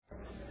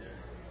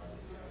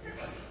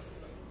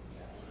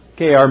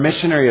Okay, our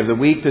missionary of the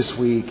week this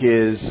week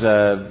is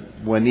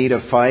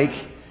Juanita Fike,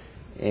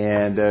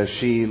 and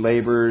she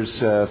labors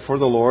for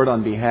the Lord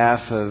on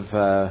behalf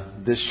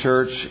of this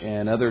church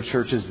and other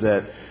churches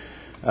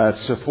that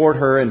support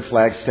her in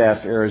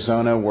Flagstaff,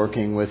 Arizona,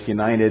 working with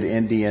United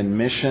Indian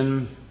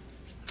Mission.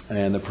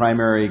 And the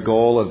primary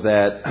goal of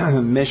that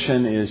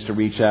mission is to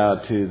reach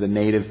out to the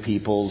native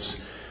peoples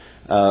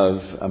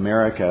of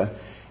America.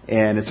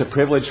 And it's a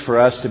privilege for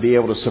us to be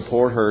able to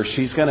support her.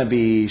 She's going to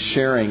be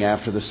sharing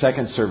after the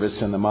second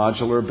service in the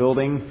modular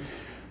building.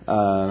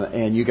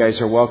 And you guys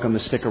are welcome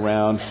to stick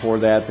around for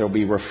that. There'll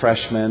be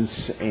refreshments,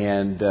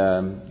 and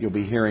you'll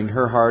be hearing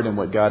her heart and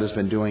what God has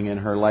been doing in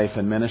her life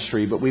and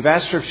ministry. But we've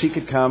asked her if she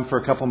could come for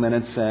a couple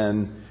minutes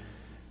and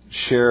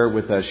share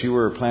with us. You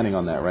were planning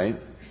on that,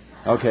 right?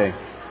 Okay.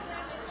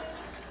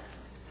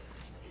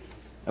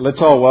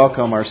 Let's all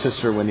welcome our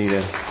sister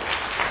Juanita.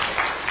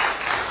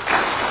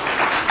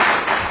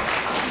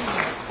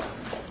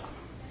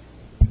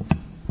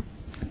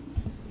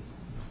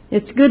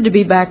 It's good to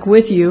be back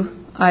with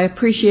you. I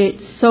appreciate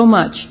so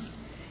much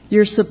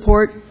your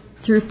support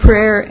through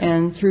prayer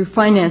and through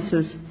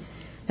finances.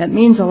 That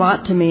means a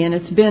lot to me, and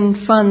it's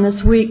been fun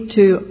this week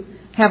to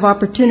have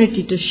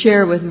opportunity to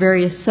share with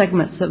various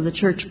segments of the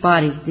church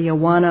body, the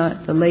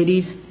Awana, the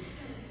ladies,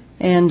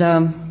 and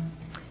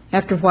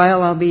after a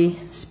while I'll be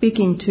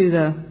speaking to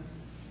the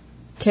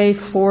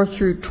K4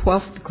 through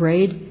 12th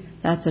grade.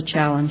 That's a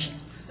challenge.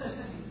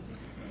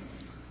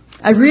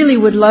 I really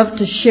would love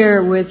to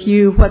share with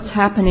you what's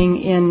happening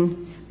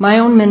in my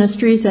own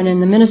ministries and in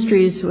the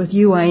ministries with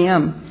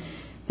UIM.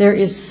 There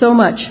is so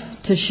much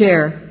to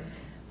share.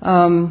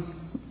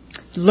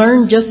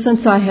 Learned just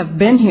since I have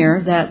been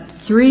here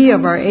that 3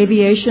 of our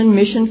aviation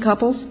mission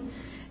couples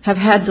have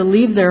had to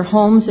leave their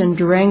homes in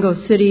Durango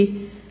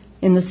City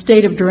in the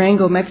state of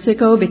Durango,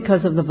 Mexico,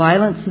 because of the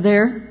violence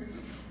there.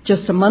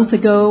 Just a month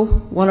ago,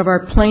 one of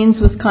our planes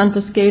was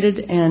confiscated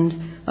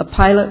and a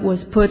pilot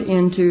was put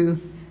into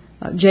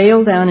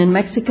jail down in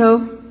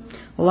Mexico.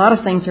 A lot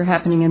of things are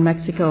happening in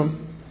Mexico.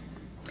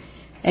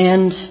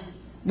 And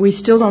we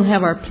still don't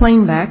have our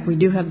plane back. We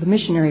do have the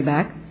missionary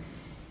back.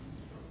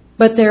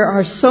 But there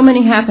are so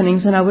many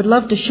happenings, and I would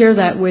love to share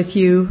that with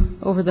you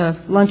over the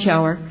lunch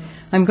hour.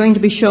 I'm going to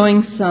be showing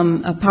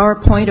a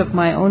PowerPoint of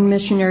my own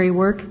missionary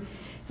work,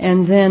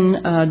 and then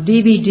a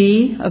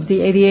DVD of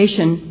the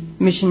aviation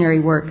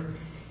missionary work.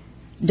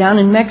 Down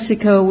in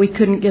Mexico, we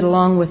couldn't get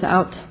along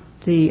without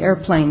the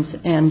airplanes,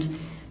 and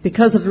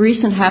because of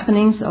recent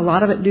happenings, a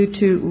lot of it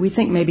we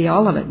think maybe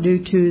all of it,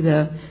 due to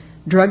the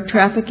drug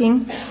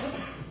trafficking,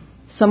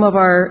 some of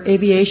our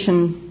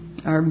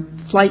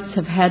flights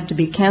have had to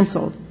be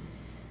canceled.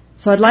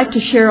 So I'd like to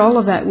share all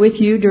of that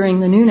with you during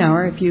the noon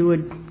hour if you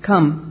would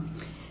come.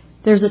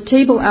 There's a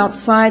table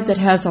outside that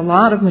has a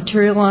lot of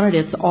material on it.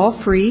 It's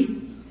all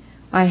free.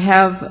 I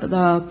have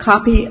the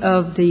copy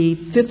of the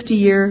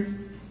 50-year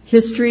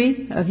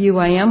history of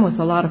UIM with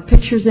a lot of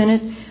pictures in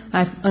it.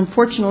 I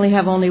unfortunately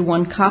have only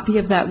one copy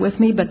of that with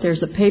me, but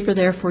there's a paper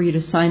there for you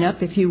to sign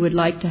up if you would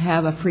like to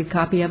have a free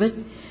copy of it.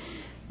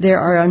 There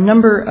are a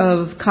number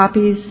of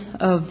copies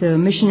of the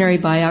missionary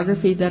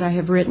biography that I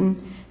have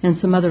written and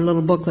some other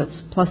little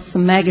booklets, plus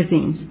some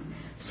magazines.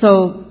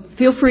 So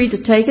feel free to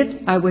take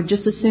it. I would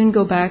just as soon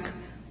go back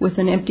with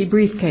an empty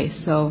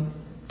briefcase, so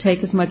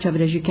take as much of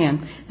it as you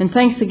can. And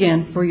thanks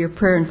again for your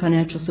prayer and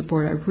financial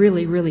support. I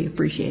really, really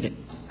appreciate it.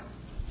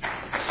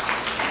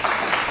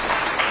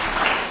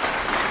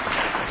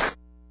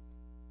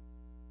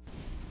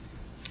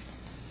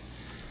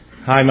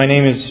 Hi, my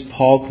name is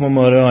Paul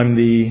Kumamoto. I'm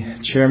the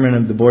chairman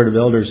of the board of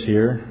elders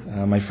here.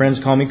 My friends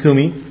call me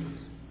Kumi.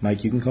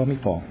 Mike, you can call me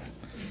Paul.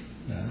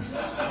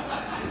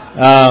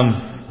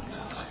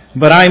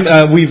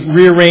 But we've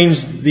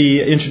rearranged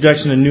the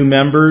introduction of new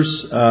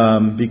members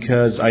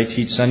because I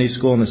teach Sunday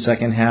school in the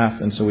second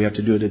half, and so we have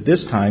to do it at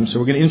this time. So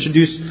we're going to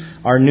introduce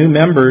our new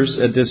members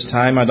at this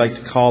time. I'd like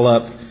to call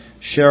up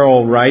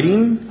Cheryl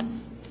Writing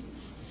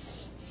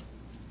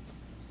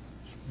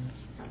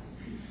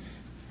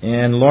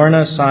and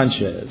Lorna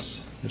Sanchez.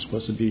 They're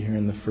supposed to be here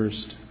in the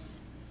first.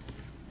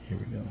 Here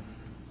we go.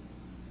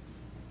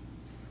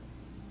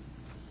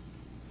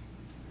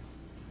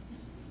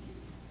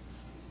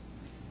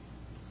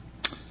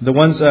 The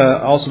ones,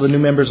 also the new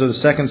members of the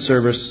second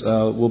service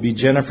will be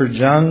Jennifer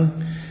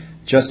Jung,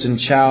 Justin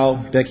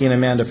Chow, Becky and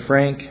Amanda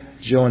Frank,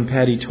 Joe and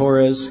Patty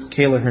Torres,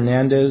 Kayla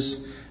Hernandez,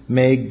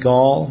 Meg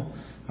Gall,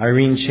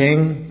 Irene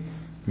Cheng,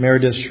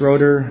 Meredith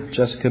Schroeder,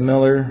 Jessica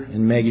Miller,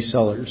 and Maggie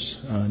Sellers.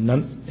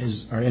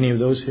 Are any of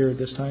those here at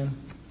this time?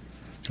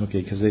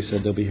 Okay, because they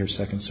said they'll be here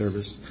second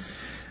service.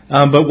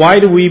 But why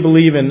do we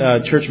believe in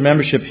church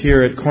membership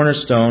here at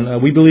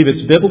Cornerstone? We believe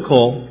it's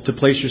biblical to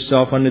place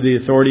yourself under the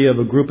authority of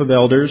a group of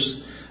elders,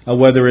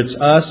 whether it's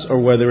us or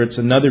whether it's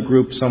another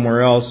group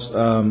somewhere else.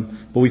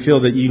 But we feel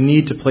that you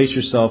need to place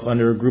yourself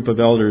under a group of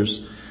elders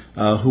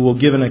who will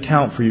give an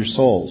account for your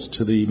souls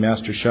to the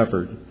Master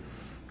Shepherd.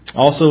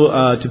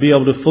 Also, to be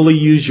able to fully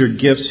use your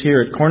gifts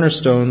here at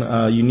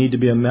Cornerstone, you need to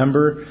be a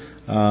member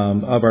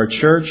of our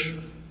church.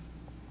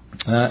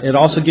 It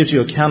also gives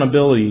you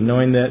accountability,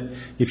 knowing that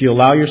if you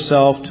allow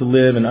yourself to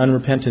live in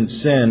unrepentant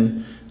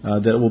sin,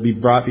 that it will be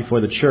brought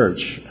before the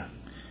church.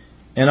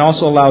 And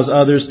also allows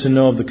others to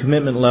know of the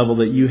commitment level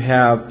that you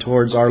have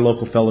towards our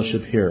local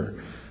fellowship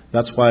here.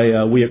 That's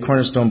why we at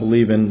Cornerstone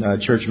believe in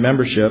church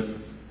membership.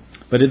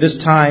 But at this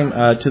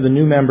time, to the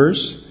new members,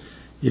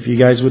 if you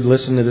guys would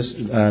listen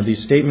to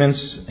these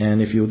statements,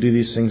 and if you'll do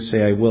these things,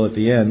 say I will at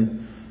the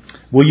end.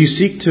 Will you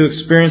seek to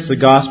experience the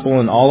gospel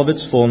in all of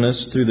its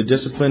fullness through the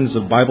disciplines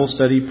of Bible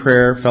study,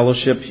 prayer,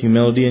 fellowship,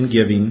 humility, and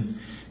giving?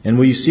 And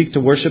will you seek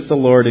to worship the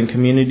Lord in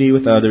community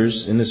with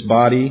others in this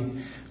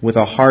body, with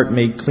a heart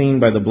made clean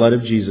by the blood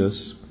of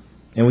Jesus?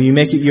 And will you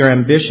make it your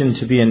ambition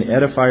to be an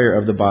edifier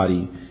of the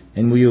body?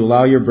 And will you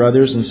allow your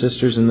brothers and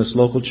sisters in this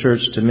local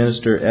church to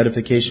minister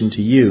edification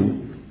to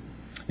you?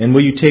 And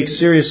will you take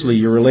seriously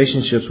your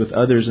relationships with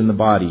others in the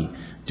body,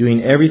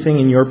 doing everything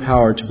in your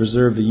power to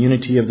preserve the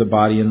unity of the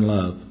body in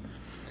love?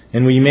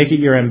 And will you make it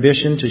your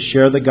ambition to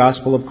share the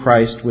gospel of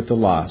Christ with the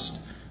lost,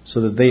 so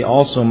that they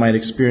also might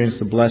experience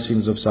the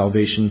blessings of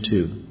salvation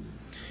too?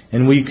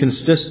 And will you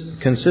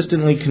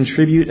consistently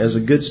contribute as a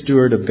good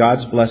steward of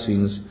God's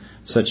blessings,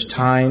 such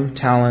time,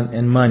 talent,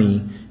 and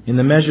money, in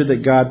the measure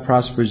that God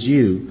prospers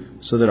you,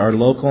 so that our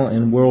local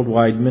and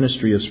worldwide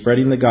ministry of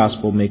spreading the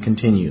gospel may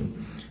continue?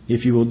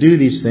 If you will do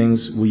these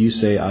things, will you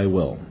say, I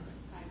will?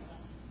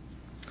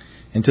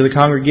 And to the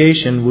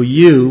congregation, will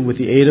you, with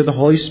the aid of the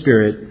Holy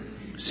Spirit,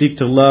 seek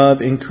to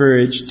love,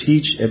 encourage,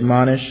 teach,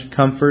 admonish,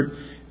 comfort,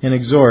 and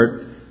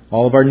exhort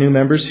all of our new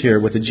members here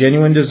with a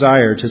genuine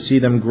desire to see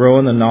them grow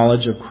in the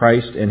knowledge of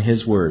Christ and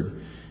His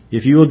Word?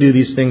 If you will do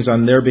these things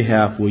on their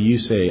behalf, will you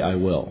say, I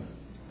will?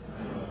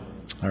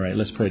 All right,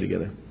 let's pray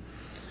together.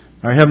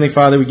 Our Heavenly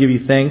Father, we give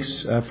you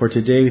thanks for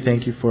today. We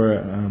thank you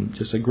for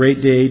just a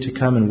great day to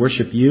come and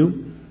worship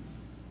you.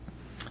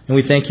 And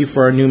we thank you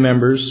for our new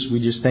members. We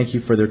just thank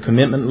you for their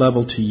commitment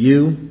level to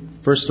you,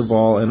 first of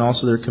all, and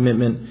also their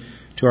commitment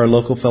to our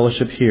local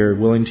fellowship here,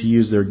 willing to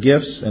use their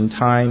gifts and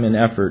time and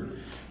effort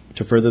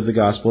to further the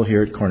gospel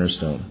here at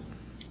Cornerstone.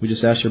 We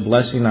just ask your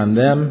blessing on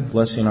them,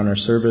 blessing on our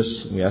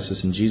service. We ask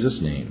this in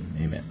Jesus' name.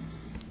 Amen.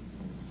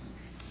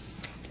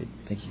 Okay,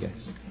 thank you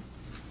guys.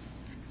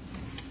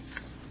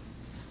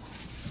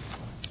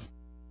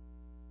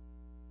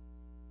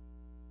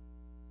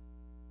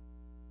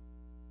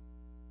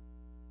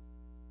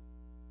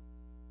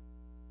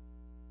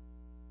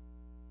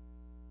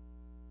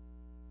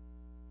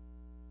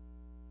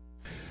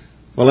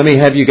 Well, let me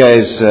have you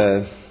guys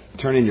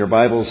turn in your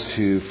Bibles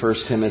to 1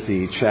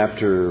 Timothy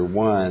chapter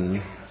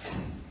 1.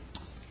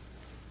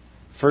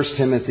 1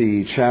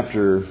 Timothy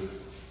chapter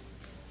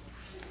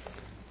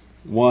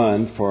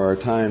 1 for our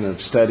time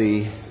of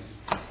study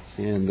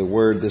in the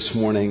Word this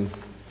morning.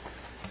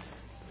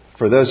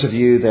 For those of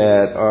you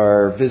that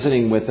are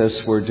visiting with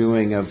us, we're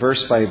doing a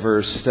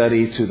verse-by-verse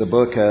study through the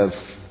book of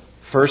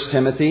 1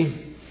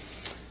 Timothy.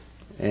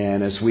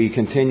 And as we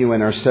continue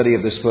in our study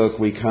of this book,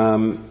 we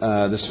come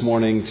this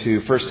morning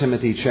to 1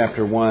 Timothy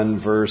chapter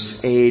 1, verse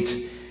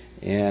 8.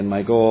 And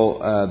my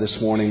goal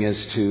this morning is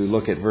to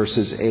look at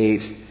verses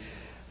 8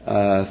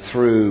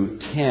 through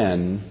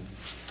 10.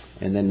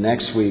 And then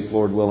next week,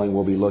 Lord willing,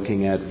 we'll be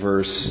looking at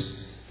verse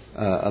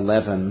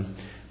 11.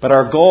 But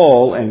our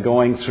goal in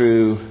going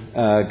through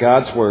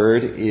God's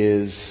Word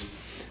is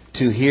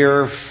to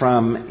hear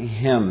from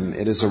Him.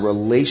 It is a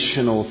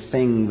relational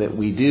thing that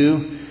we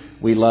do.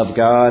 We love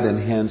God,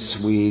 and hence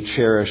we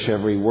cherish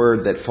every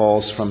word that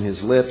falls from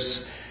His lips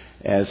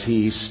as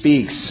He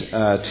speaks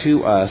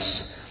to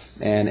us.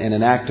 And in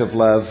an act of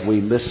love,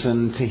 we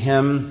listen to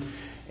Him.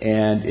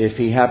 And if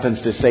He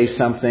happens to say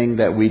something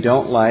that we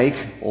don't like,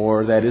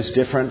 or that is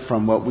different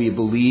from what we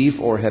believe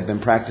or have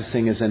been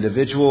practicing as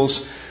individuals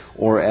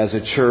or as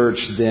a church,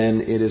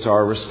 then it is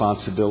our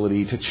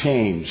responsibility to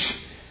change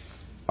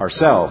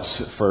ourselves,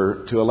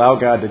 to allow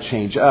God to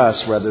change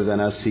us rather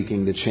than us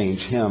seeking to change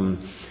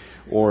Him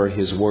or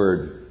His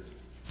Word.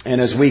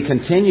 And as we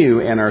continue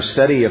in our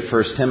study of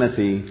 1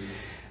 Timothy,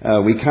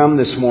 we come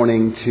this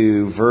morning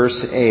to verse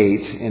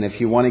 8. And if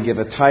you want to give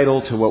a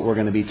title to what we're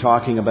going to be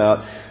talking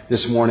about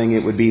this morning,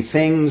 it would be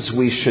Things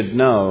We Should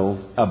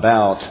Know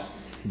About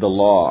the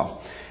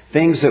Law.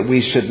 Things that we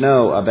should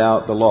know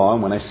about the law.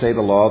 And when I say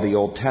the law, the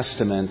Old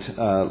Testament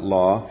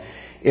law.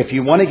 If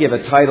you want to give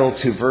a title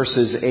to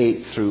verses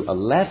 8 through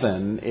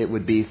 11, it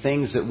would be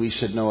Things That We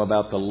Should Know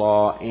About the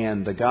Law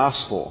and the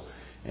Gospel.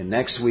 And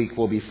next week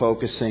we'll be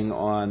focusing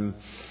on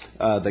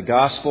the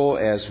gospel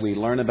as we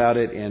learn about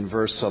it in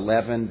verse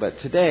 11.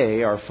 But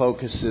today our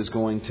focus is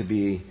going to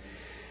be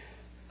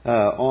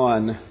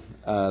on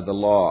the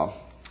law.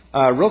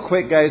 Real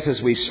quick, guys,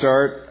 as we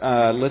start,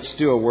 let's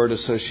do a word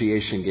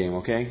association game,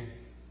 okay?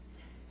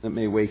 That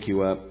may wake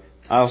you up.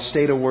 I'll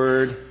state a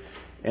word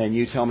and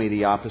you tell me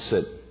the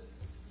opposite.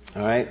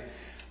 All right?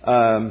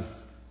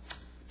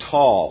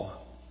 Tall.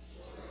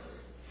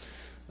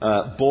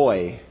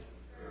 Boy.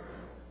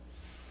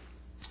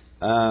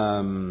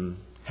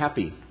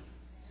 Happy.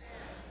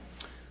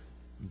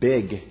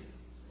 Big.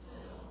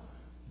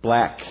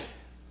 Black.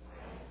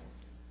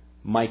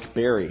 Mike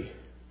Berry.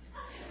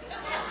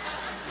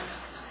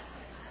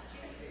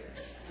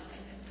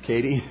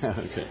 Katie?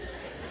 Okay.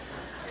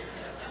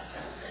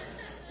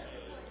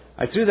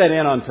 I threw that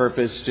in on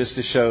purpose just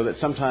to show that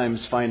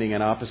sometimes finding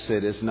an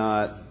opposite is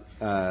not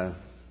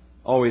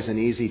always an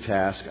easy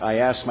task. I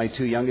asked my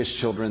two youngest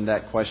children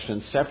that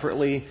question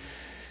separately,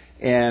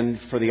 and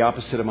for the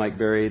opposite of Mike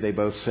Berry, they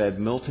both said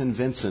Milton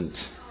Vincent.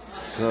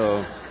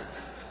 So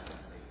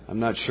I'm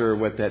not sure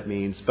what that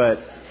means,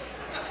 but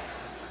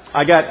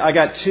I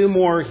got two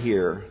more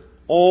here.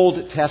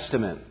 Old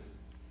Testament.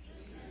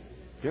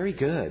 Very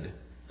good.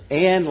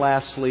 And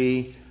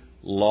lastly,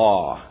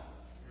 law.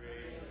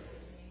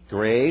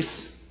 Grace.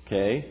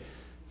 Okay.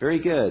 Very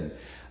good.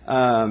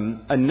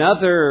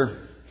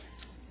 Another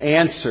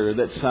answer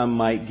that some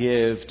might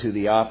give to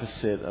the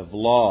opposite of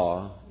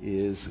law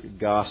is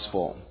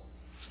gospel.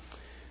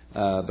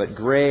 But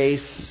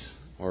grace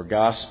or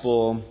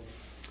gospel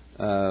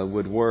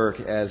would work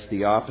as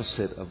the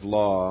opposite of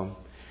law.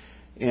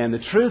 And the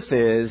truth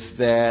is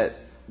that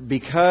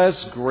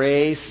because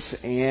grace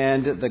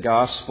and the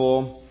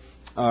gospel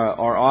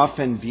are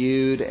often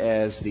viewed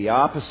as the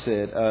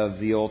opposite of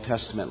the Old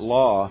Testament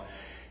law,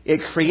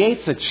 it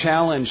creates a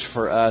challenge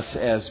for us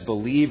as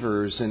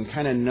believers in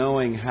kind of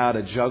knowing how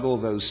to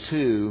juggle those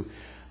two,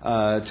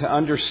 to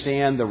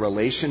understand the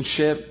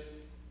relationship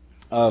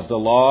of the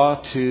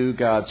law to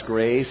God's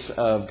grace,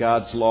 of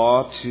God's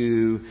law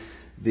to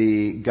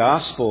the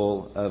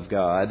gospel of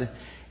God,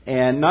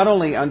 and not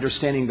only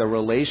understanding the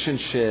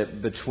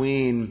relationship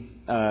between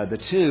the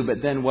two,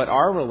 but then what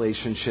our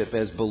relationship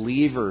as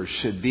believers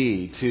should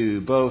be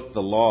to both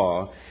the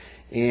law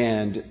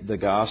and the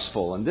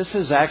gospel. And this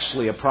is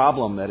actually a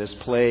problem that has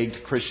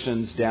plagued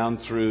Christians down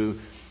through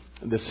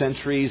the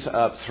centuries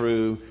up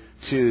through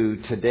to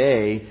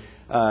today.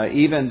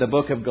 Even the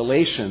book of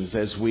Galatians,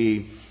 as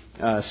we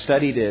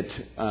studied it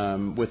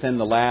within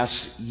the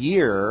last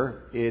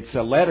year, it's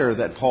a letter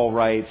that Paul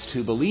writes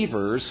to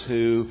believers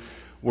who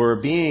were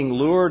being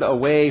lured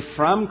away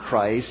from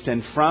Christ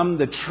and from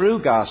the true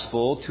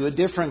gospel to a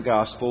different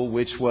gospel,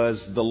 which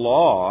was the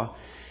law.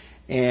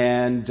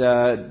 And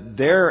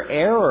their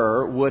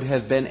error would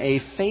have been a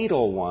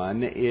fatal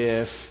one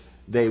if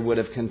they would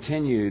have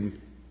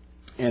continued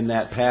in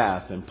that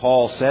path. And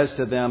Paul says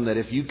to them that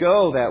if you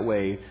go that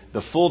way,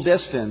 the full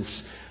distance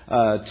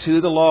to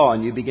the law,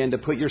 and you begin to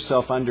put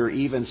yourself under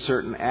even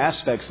certain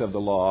aspects of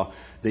the law,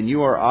 then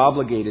you are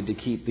obligated to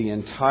keep the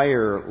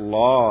entire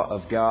law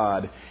of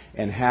God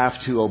and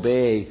have to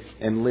obey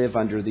and live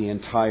under the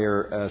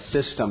entire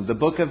system. The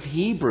book of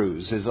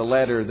Hebrews is a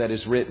letter that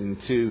is written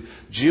to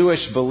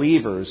Jewish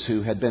believers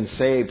who had been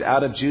saved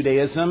out of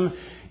Judaism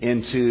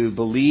into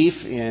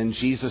belief in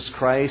Jesus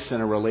Christ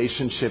and a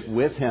relationship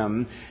with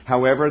Him.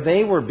 However,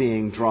 they were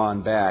being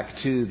drawn back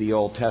to the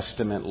Old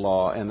Testament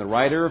law, and the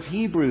writer of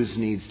Hebrews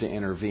needs to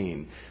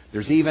intervene.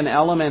 There's even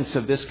elements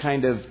of this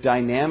kind of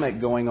dynamic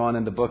going on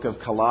in the book of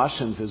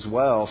Colossians as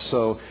well.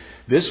 So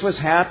this was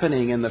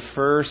happening in the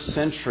first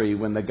century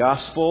when the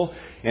gospel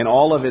and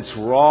all of its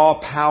raw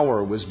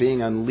power was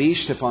being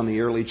unleashed upon the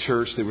early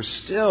church. There was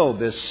still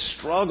this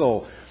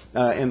struggle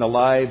in the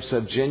lives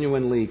of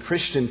genuinely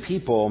Christian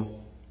people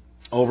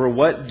over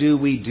what do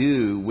we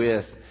do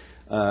with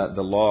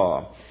the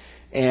law.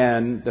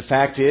 And the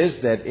fact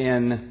is that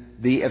in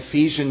the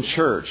Ephesian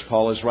church,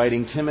 Paul is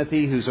writing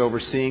Timothy, who's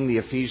overseeing the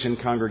Ephesian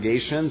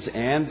congregations,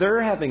 and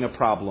they're having a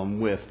problem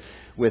with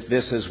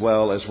this as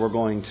well, as we're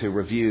going to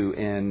review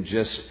in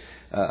just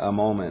a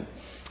moment.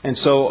 And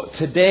so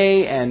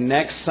today and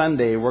next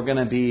Sunday, we're going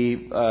to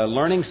be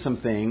learning some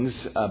things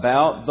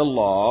about the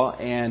law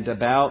and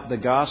about the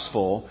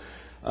gospel,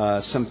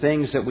 some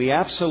things that we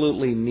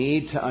absolutely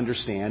need to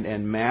understand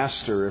and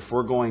master if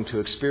we're going to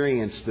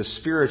experience the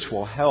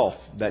spiritual health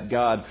that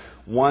God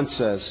wants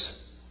us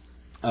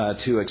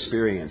to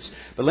experience.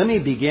 But let me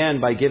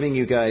begin by giving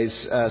you guys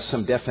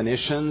some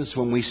definitions.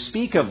 When we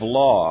speak of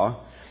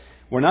law,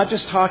 we're not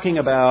just talking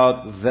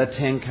about the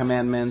Ten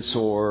Commandments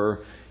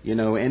or,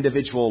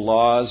 individual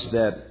laws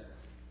that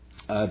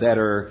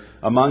are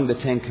among the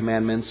Ten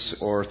Commandments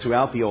or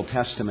throughout the Old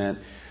Testament.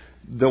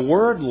 The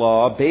word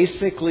law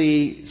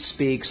basically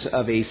speaks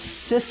of a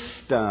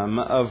system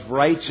of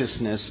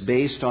righteousness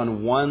based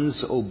on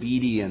one's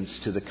obedience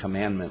to the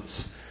commandments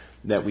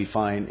that we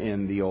find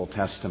in the Old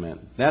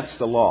Testament. That's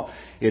the law.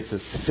 It's a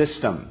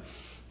system.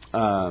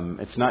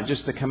 It's not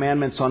just the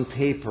commandments on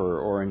paper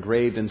or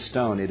engraved in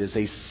stone. It is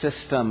a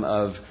system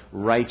of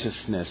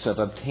righteousness, of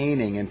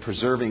obtaining and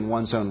preserving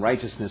one's own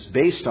righteousness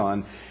based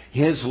on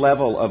his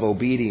level of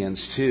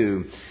obedience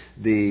to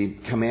the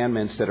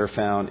commandments that are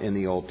found in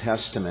the Old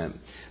Testament.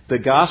 The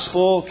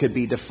gospel could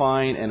be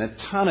defined in a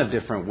ton of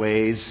different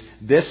ways.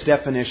 This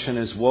definition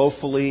is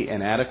woefully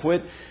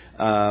inadequate,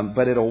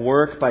 but it'll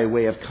work by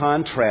way of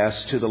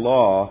contrast to the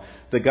law.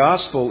 The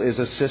gospel is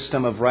a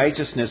system of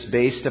righteousness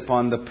based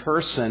upon the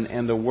person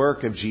and the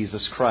work of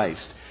Jesus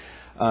Christ.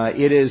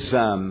 It is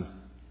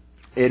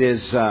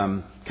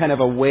kind of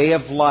a way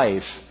of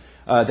life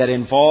that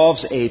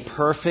involves a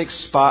perfect,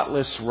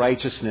 spotless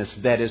righteousness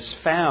that is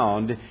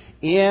found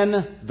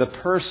in the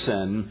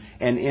person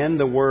and in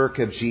the work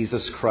of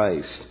Jesus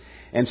Christ.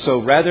 And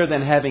so rather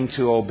than having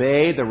to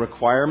obey the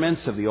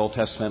requirements of the Old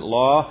Testament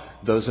law,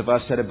 those of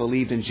us that have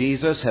believed in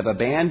Jesus have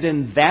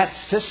abandoned that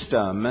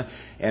system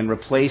and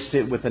replaced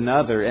it with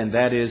another, and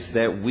that is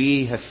that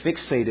we have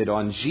fixated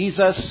on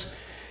Jesus,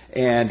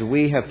 and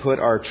we have put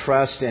our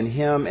trust in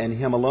Him and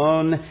Him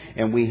alone,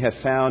 and we have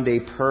found a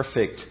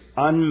perfect,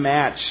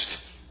 unmatched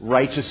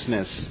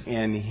righteousness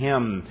in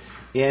Him,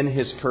 in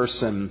His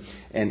person,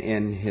 and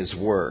in His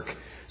work.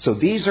 So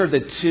these are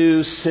the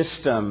two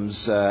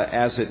systems,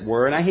 as it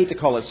were. And I hate to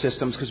call it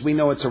systems because we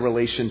know it's a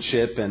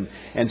relationship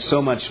and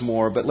so much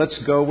more. But let's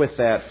go with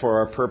that for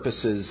our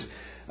purposes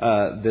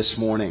this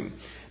morning.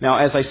 Now,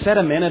 as I said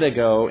a minute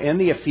ago, in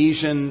the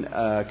Ephesian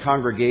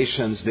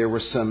congregations, there were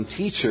some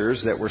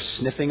teachers that were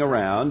sniffing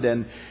around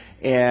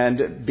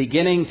and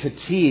beginning to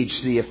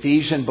teach the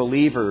Ephesian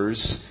believers.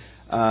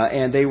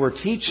 And they were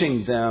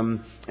teaching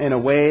them in a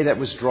way that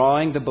was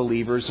drawing the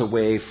believers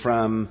away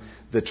from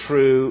the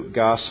true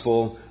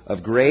gospel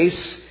of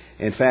grace.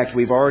 In fact,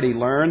 we've already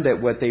learned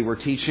that what they were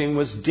teaching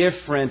was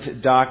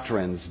different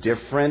doctrine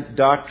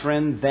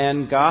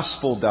than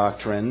gospel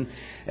doctrine,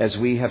 as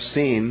we have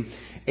seen.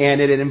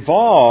 And it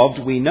involved,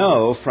 we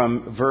know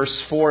from verse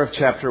 4 of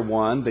chapter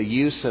 1, the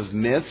use of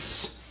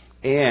myths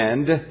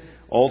and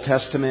Old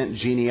Testament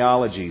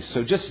genealogies.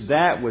 So just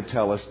that would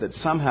tell us that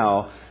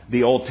somehow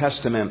the Old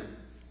Testament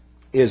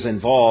is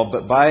involved.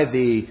 But by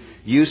the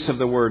use of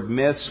the word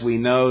myths, we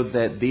know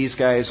that these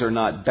guys are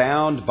not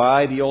bound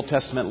by the Old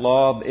Testament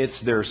law. It's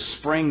their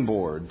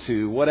springboard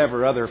to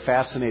whatever other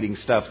fascinating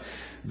stuff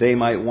they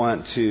might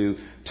want to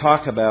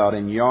talk about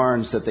and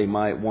yarns that they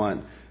might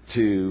want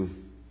to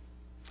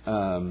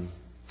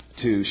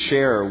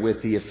share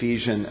with the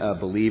Ephesian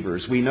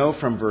believers. We know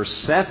from verse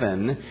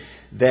 7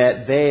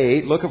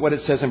 that look at what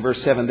it says in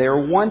verse 7, they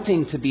are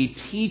wanting to be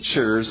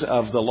teachers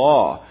of the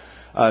law.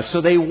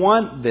 So they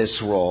want this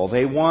role.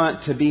 They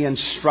want to be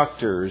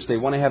instructors. They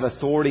want to have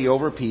authority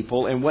over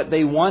people. And what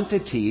they want to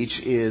teach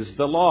is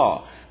the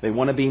law. They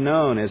want to be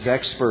known as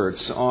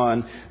experts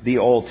on the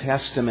Old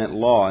Testament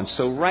law. And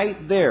so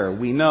right there,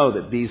 we know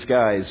that these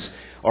guys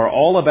are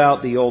all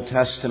about the Old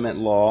Testament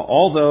law,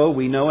 although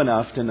we know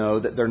enough to know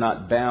that they're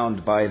not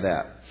bound by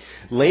that.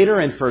 Later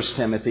in 1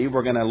 Timothy,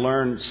 we're going to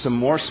learn some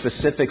more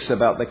specifics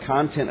about the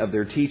content of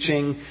their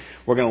teaching.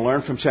 We're going to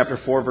learn from chapter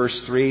 4, verse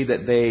 3,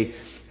 that they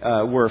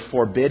were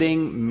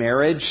forbidding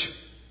marriage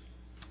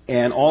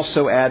and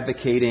also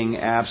advocating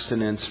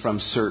abstinence from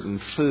certain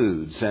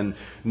foods. And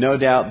no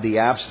doubt the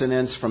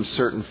abstinence from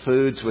certain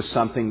foods was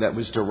something that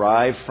was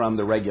derived from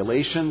the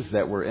regulations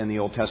that were in the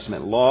Old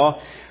Testament law.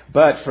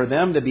 But for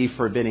them to be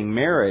forbidding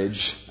marriage,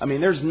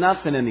 there's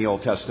nothing in the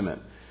Old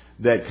Testament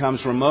that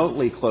comes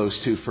remotely close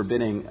to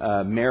forbidding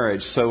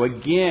marriage. So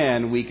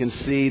again, we can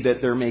see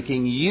that they're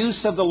making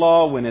use of the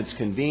law when it's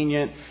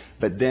convenient,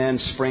 but then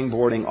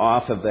springboarding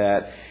off of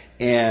that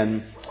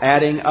and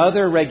adding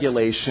other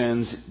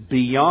regulations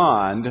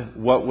beyond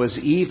what was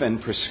even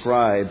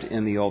prescribed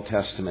in the Old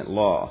Testament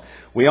law.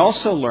 We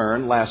also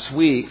learned last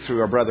week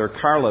through our brother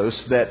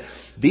Carlos that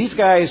these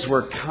guys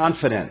were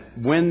confident.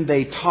 When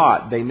they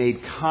taught, they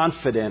made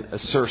confident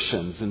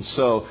assertions. And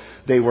so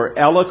they were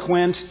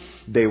eloquent,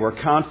 they were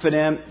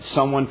confident.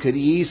 Someone could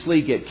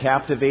easily get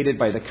captivated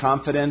by the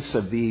confidence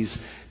of these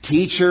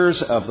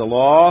teachers of the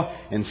law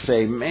and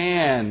say,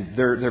 man,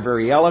 they're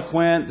very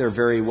eloquent, they're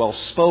very well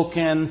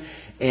spoken,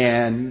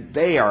 and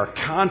they are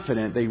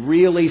confident. They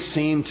really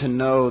seem to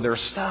know their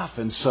stuff,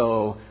 and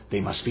so they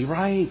must be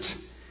right.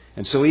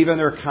 And so even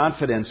their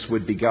confidence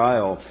would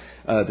beguile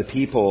the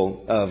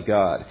people of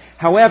God.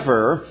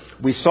 However,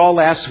 we saw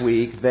last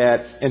week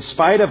that in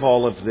spite of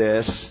all of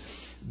this,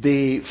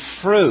 the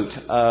fruit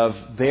of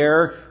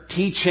their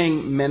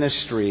teaching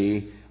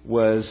ministry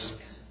was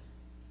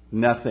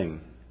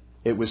nothing.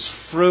 It was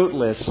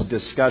fruitless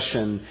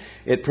discussion.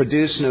 It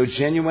produced no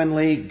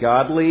genuinely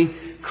godly,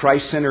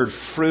 Christ-centered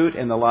fruit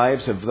in the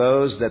lives of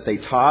those that they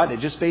taught. It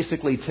just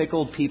basically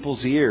tickled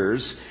people's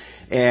ears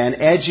and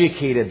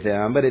educated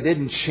them, but it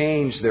didn't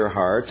change their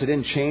hearts. It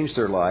didn't change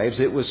their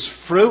lives. It was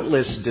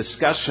fruitless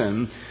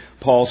discussion,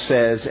 Paul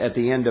says at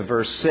the end of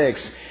verse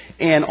 6.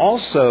 And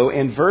also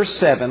in verse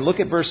 7, look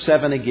at verse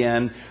 7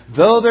 again.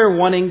 Though they're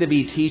wanting to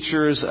be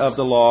teachers of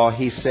the law,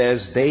 he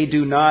says, they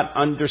do not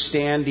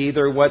understand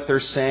either what they're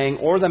saying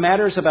or the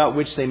matters about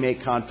which they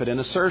make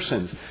confident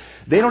assertions.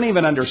 They don't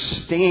even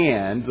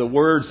understand the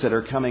words that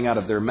are coming out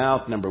of their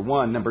mouth, number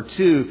one. Number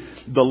two,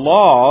 the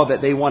law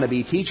that they want to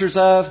be teachers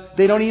of,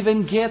 they don't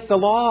even get the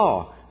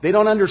law. They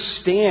don't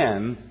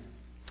understand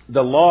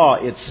the law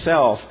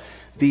itself.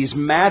 These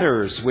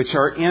matters which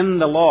are in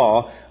the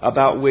law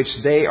about which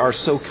they are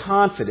so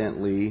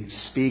confidently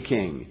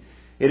speaking.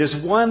 It is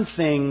one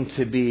thing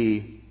to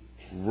be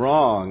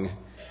wrong.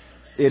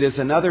 It is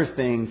another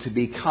thing to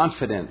be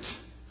confident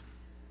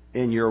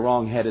in your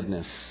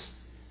wrongheadedness.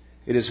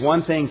 It is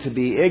one thing to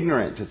be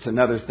ignorant. It's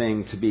another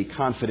thing to be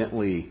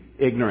confidently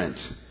ignorant.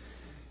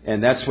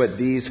 And that's what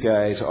these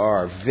guys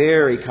are,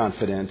 very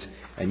confident.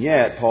 And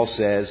yet, Paul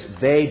says,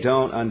 they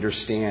don't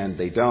understand.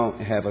 They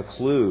don't have a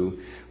clue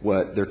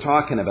what they're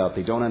talking about.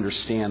 They don't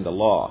understand the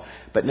law.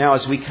 But now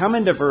as we come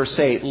into verse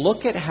 8,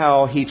 look at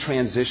how he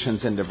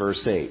transitions into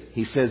verse 8.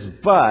 He says,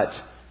 but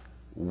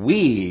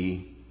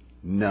we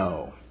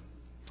know.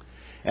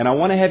 And I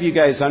want to have you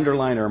guys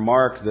underline or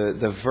mark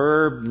the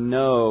verb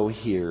know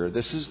here.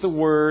 This is the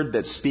word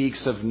that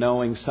speaks of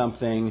knowing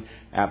something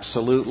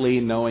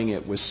absolutely, knowing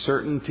it with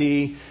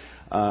certainty.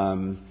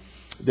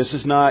 This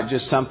is not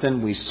just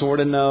something we sort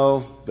of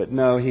know, but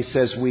no, he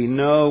says we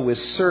know with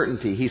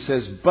certainty. He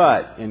says,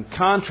 but in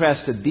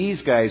contrast to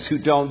these guys who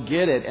don't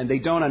get it and they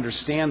don't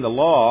understand the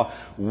law,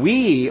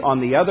 we, on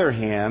the other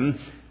hand,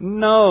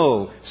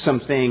 know some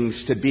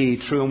things to be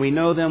true, and we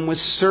know them with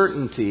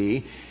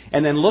certainty.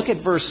 And then look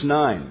at verse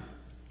 9.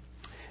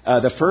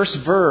 The first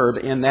verb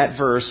in that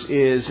verse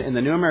is, in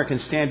the New American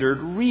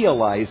Standard,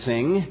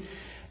 realizing.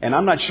 And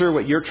I'm not sure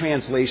what your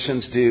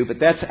translations do, but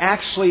that's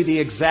actually the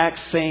exact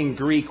same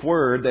Greek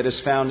word that is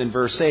found in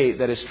verse 8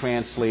 that is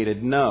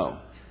translated know.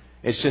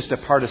 It's just a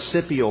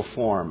participial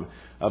form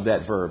of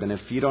that verb. And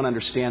if you don't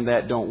understand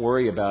that, don't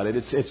worry about it.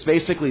 It's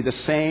basically the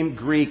same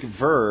Greek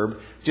verb,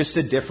 just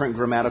a different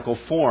grammatical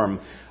form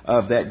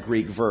of that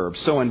Greek verb.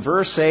 So in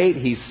verse 8,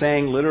 he's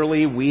saying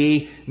literally,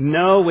 we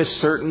know with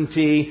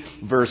certainty.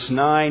 Verse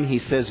 9, he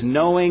says,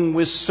 knowing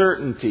with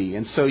certainty.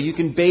 And so you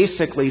can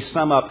basically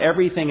sum up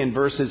everything in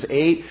verses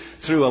 8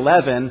 through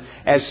 11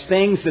 as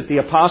things that the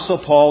Apostle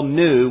Paul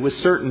knew with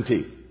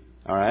certainty.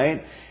 All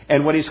right?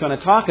 And what he's going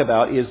to talk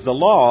about is the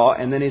law,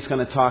 and then he's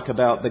going to talk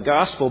about the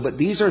gospel. But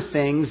these are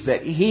things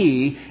that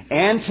he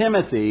and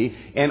Timothy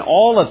and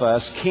all of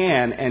us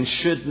can and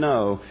should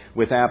know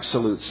with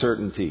absolute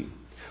certainty.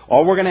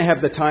 All we're going to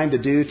have the time to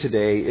do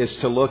today is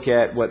to look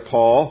at what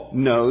Paul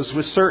knows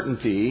with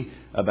certainty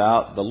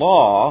about the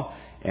law,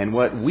 and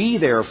what we,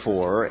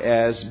 therefore,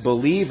 as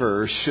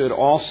believers, should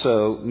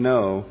also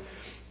know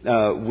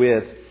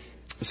with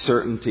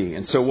certainty.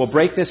 And so we'll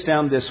break this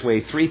down this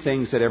way. 3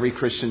 things that every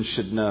Christian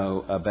should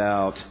know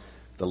about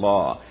the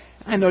law.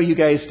 I know you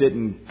guys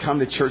didn't come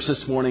to church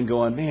this morning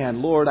going,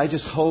 man, Lord, I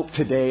just hope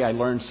today I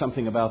learned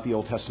something about the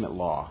Old Testament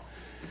law.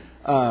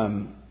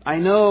 I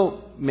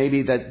know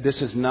maybe that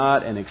this is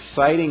not an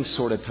exciting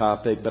sort of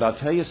topic, but I'll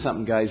tell you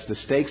something, guys. The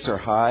stakes are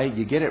high.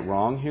 You get it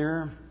wrong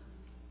here,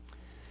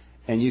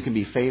 and you can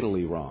be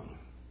fatally wrong.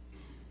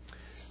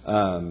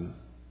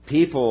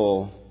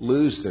 People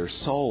lose their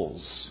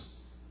souls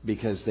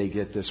because they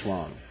get this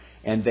wrong.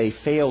 And they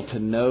fail to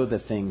know the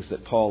things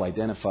that Paul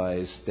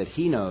identifies that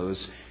he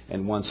knows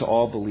and wants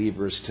all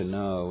believers to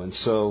know. And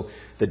so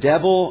the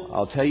devil,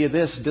 I'll tell you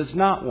this, does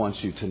not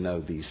want you to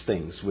know these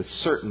things with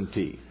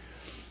certainty.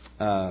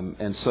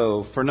 And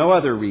so for no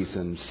other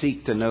reason,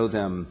 seek to know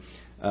them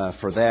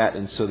for that,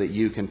 and so that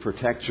you can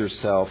protect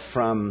yourself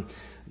from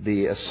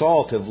the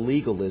assault of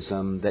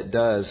legalism that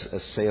does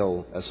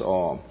assail us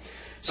all.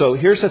 So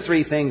here's the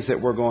 3 things that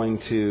we're going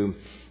to,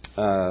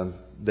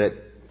 that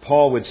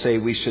Paul would say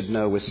we should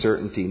know with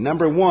certainty.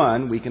 Number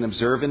 1, we can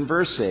observe in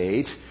verse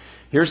 8.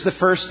 Here's the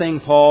first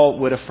thing Paul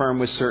would affirm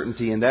with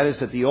certainty, and that is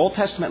that the Old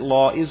Testament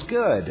law is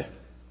good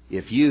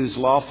if used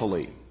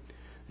lawfully.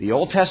 The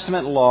Old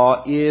Testament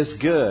law is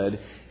good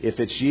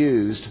if it's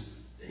used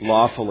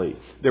lawfully.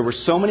 There were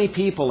so many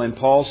people in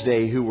Paul's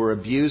day who were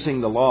abusing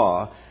the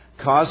law,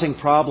 causing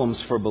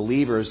problems for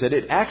believers, that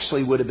it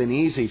actually would have been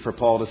easy for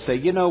Paul to say,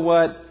 you know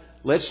what,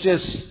 let's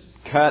just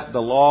cut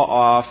the law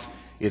off.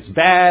 It's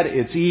bad,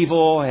 it's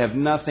evil, have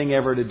nothing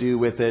ever to do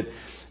with it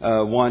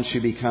once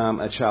you become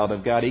a child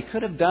of God. He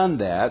could have done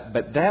that,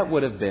 but that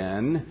would have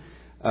been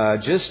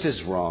just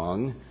as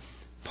wrong.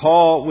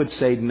 Paul would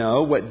say,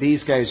 no, what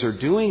these guys are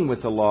doing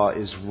with the law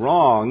is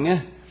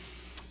wrong,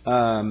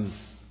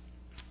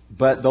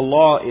 but the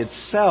law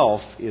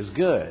itself is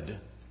good.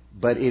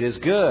 But it is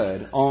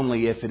good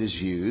only if it is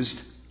used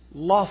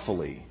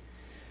lawfully.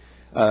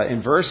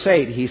 In verse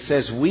 8, he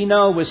says, we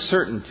know with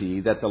certainty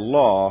that the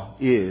law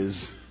is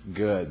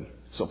good.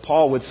 So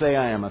Paul would say,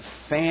 I am a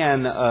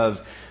fan of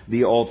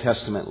the Old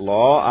Testament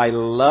law. I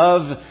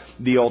love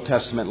the Old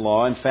Testament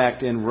law. In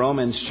fact, in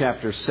Romans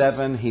chapter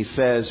 7, he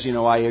says,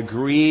 I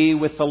agree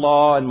with the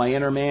law in my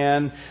inner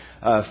man,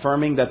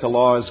 affirming that the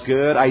law is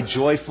good. I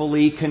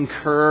joyfully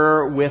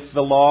concur with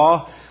the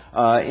law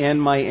in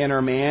my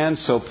inner man.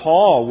 So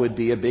Paul would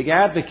be a big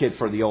advocate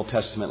for the Old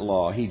Testament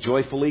law. He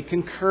joyfully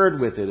concurred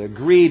with it,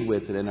 agreed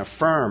with it, and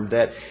affirmed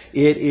that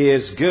it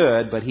is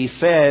good. But he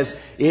says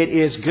it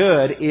is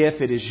good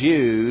if it is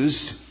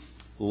used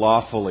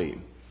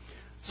lawfully.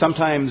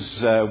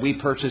 Sometimes we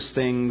purchase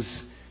things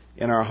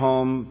in our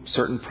home,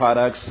 certain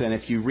products, and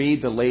if you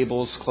read the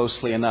labels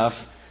closely enough,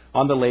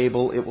 on the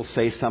label it will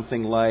say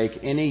something like,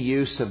 any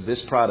use of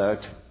this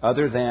product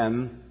other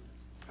than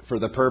for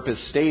the purpose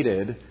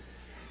stated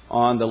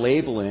on the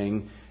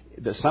labeling,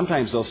 that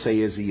sometimes they'll say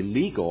is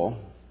illegal,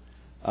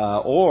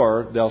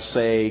 or they'll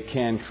say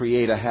can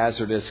create a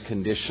hazardous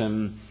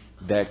condition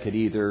that could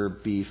either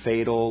be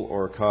fatal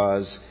or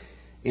cause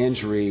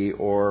injury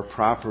or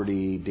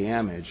property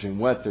damage. And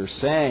what they're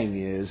saying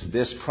is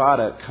this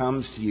product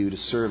comes to you to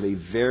serve a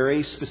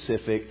very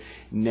specific,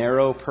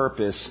 narrow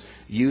purpose.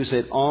 Use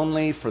it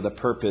only for the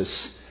purpose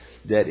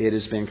that it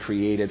has been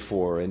created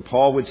for. And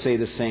Paul would say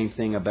the same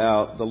thing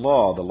about the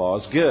law. The law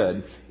is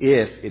good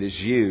if it is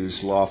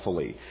used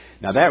lawfully.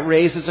 Now that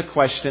raises a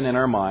question in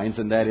our minds,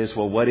 and that is,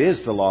 well, what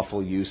is the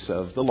lawful use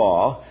of the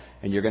law?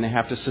 And you're going to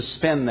have to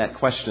suspend that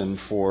question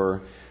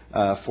for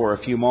a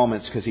few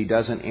moments because he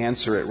doesn't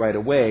answer it right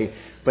away.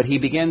 But he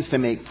begins to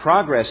make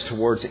progress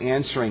towards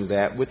answering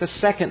that with the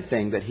second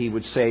thing that he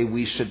would say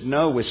we should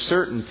know with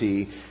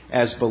certainty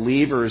as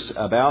believers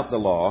about the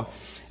law.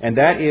 And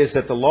that is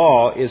that the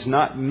law is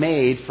not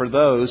made for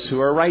those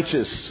who are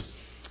righteous.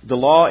 The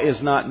law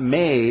is not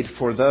made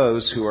for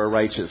those who are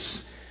righteous.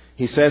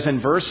 He says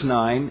in verse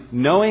 9,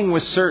 knowing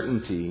with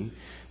certainty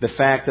the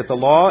fact that the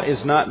law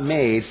is not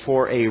made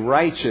for a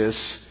righteous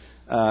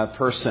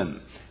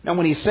person. Now,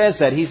 when he says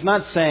that, he's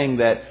not saying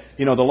that,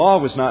 the law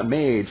was not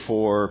made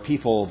for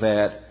people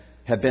that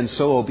have been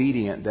so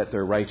obedient that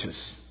they're righteous.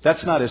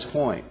 That's not his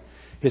point.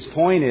 His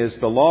point is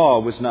the law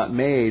was not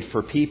made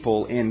for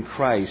people in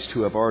Christ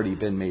who have already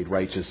been made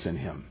righteous in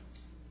Him.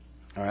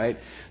 All right?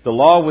 The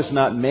law was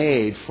not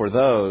made for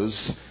those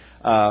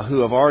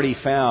who have already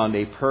found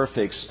a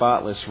perfect,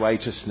 spotless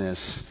righteousness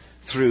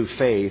through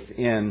faith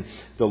in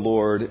the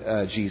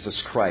Lord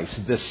Jesus Christ.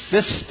 The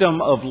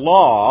system of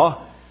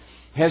law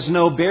has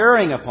no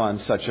bearing upon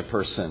such a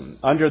person.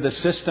 Under the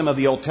system of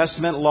the Old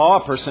Testament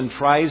law, a person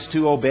tries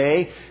to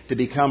obey to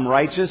become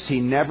righteous. He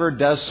never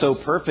does so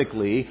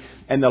perfectly.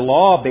 And the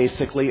law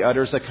basically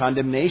utters a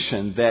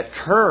condemnation that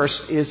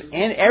cursed is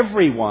in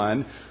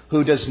everyone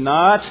who does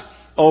not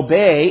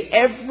obey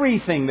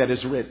everything that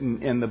is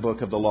written in the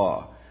book of the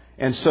law.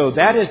 And so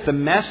that is the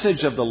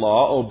message of the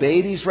law.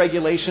 Obey these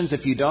regulations.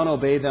 If you don't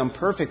obey them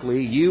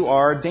perfectly, you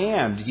are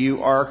damned.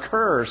 You are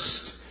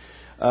cursed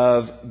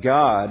of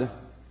God.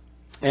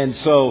 And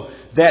so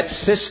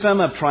that system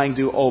of trying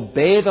to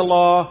obey the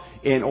law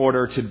in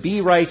order to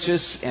be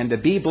righteous and to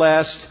be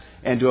blessed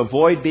and to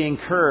avoid being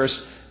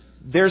cursed,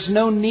 there's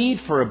no need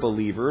for a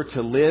believer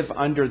to live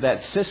under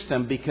that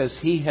system because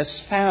he has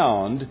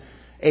found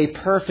a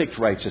perfect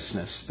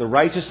righteousness, the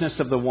righteousness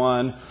of the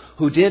one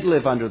who did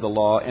live under the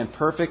law and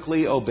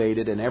perfectly obeyed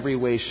it in every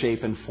way,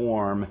 shape, and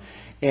form.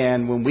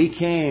 And when we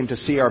came to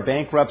see our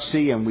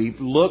bankruptcy and we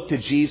looked to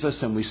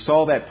Jesus and we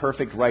saw that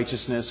perfect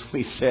righteousness,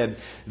 we said,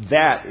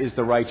 that is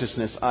the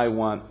righteousness I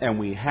want. And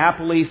we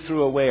happily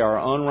threw away our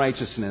own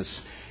righteousness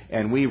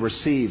and we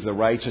received the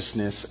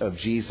righteousness of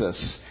Jesus.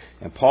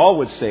 And Paul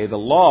would say the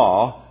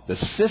law,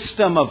 the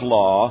system of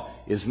law,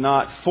 is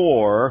not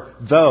for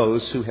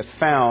those who have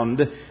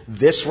found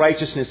this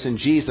righteousness in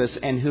Jesus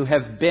and who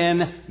have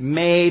been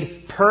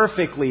made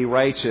perfectly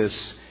righteous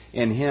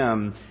in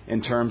Him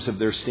in terms of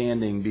their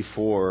standing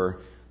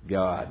before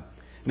God.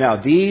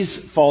 Now, these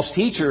false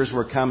teachers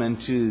were coming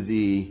to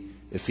the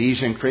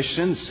Ephesian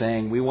Christians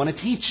saying, we want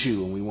to teach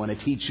you, and we want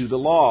to teach you the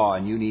law,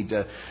 and you need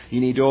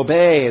to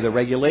obey the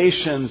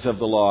regulations of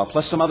the law,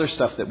 plus some other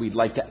stuff that we'd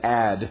like to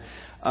add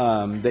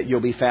that you'll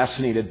be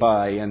fascinated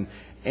by.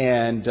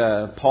 And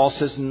Paul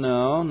says,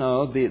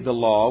 no, the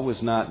law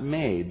was not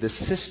made. The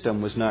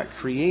system was not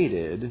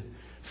created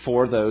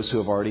for those who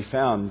have already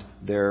found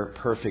their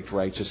perfect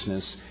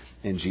righteousness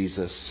in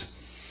Jesus.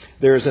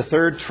 There is a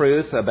third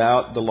truth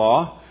about the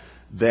law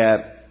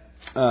that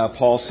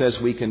Paul says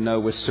we can know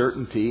with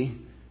certainty.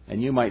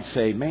 And you might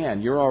say,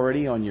 man, you're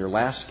already on your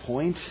last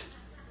point?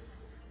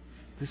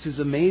 This is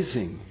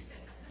amazing.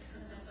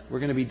 We're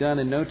going to be done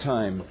in no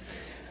time.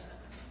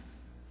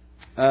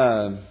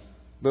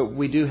 But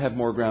we do have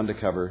more ground to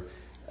cover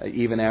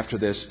even after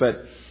this.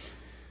 But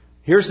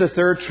here's the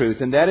third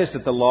truth, and that is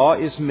that the law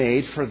is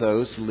made for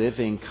those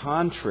living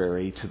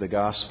contrary to the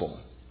gospel.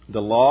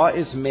 The law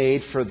is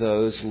made for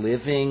those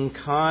living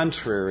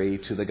contrary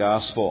to the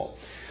gospel.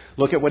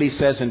 Look at what he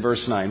says in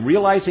verse 9.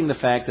 Realizing the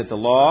fact that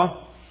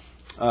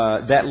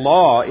that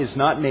law is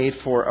not made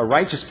for a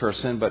righteous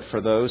person, but for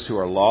those who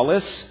are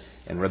lawless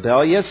and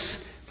rebellious,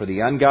 for the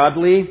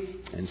ungodly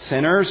and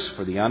sinners,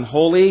 for the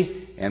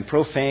unholy and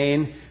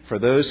profane, for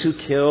those who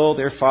kill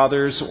their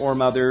fathers or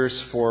mothers,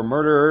 for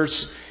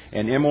murderers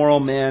and immoral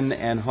men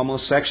and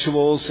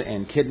homosexuals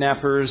and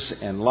kidnappers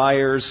and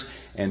liars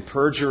and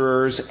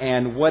perjurers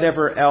and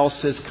whatever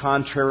else is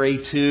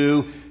contrary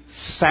to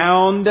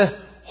sound,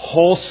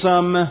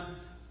 wholesome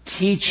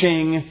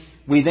teaching.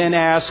 We then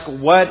ask,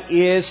 what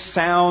is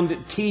sound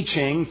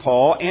teaching?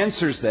 Paul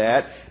answers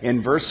that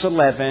in verse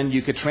 11.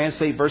 You could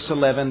translate verse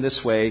 11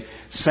 this way.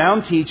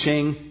 Sound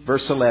teaching,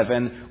 verse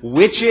 11,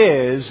 which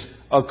is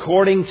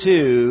according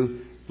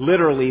to,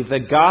 literally, the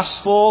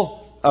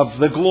gospel of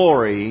the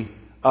glory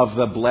of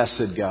the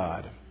blessed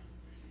God,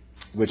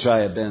 which I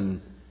have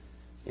been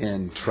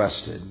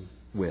entrusted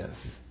with.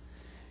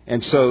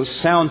 And so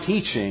sound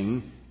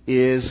teaching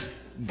is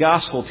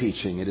gospel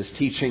teaching. It is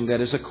teaching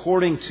that is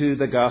according to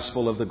the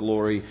gospel of the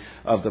glory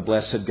of the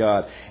blessed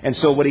God. And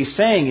so what he's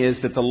saying is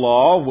that the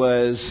law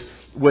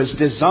was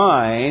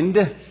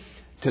designed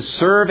to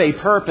serve a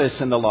purpose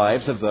in the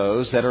lives of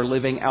those that are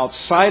living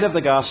outside of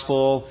the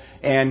gospel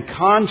and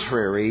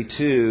contrary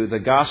to the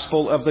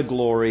gospel of the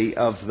glory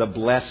of the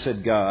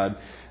blessed God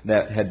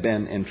that had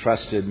been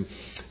entrusted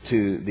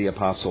to the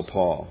Apostle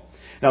Paul.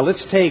 Now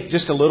let's take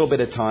just a little bit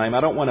of time.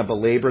 I don't want to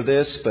belabor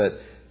this,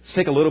 but let's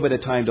take a little bit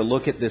of time to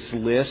look at this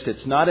list.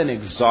 It's not an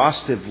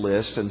exhaustive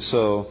list, and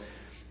so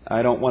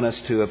I don't want us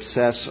to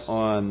obsess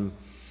on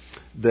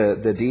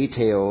the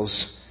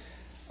details.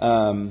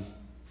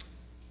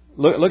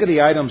 Look at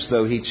the items,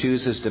 though, he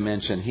chooses to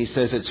mention. He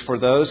says it's for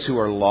those who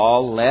are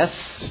lawless.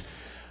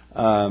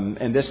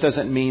 And this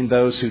doesn't mean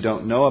those who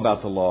don't know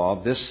about the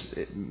law. This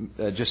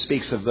just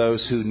speaks of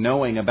those who,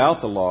 knowing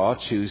about the law,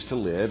 choose to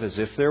live as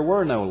if there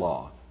were no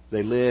law.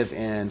 They live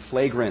in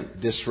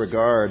flagrant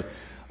disregard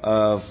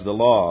of the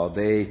law.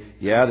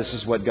 This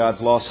is what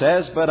God's law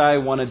says, but I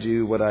want to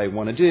do what I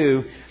want to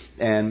do.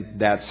 And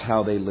that's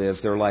how they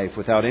live their life,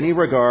 without any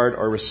regard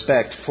or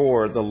respect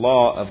for the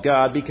law of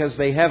God, because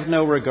they have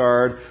no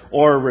regard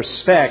or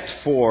respect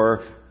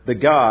for the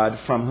God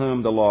from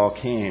whom the law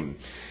came.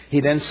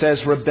 He then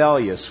says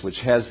rebellious, which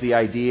has the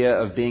idea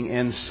of being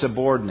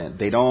insubordinate.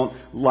 They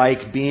don't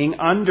like being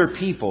under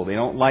people. They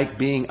don't like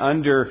being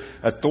under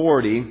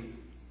authority.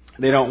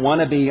 They don't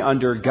want to be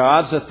under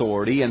God's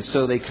authority, and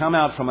so they come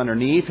out from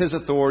underneath His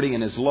authority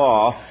and His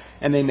law,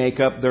 and they make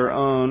up their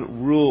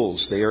own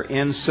rules. They are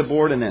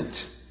insubordinate.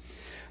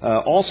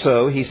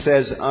 Also, he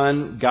says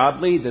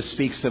ungodly. This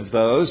speaks of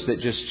those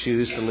that just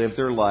choose to live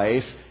their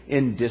life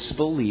in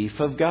disbelief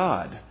of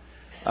God.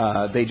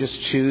 They just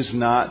choose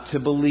not to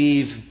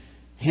believe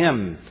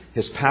Him,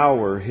 His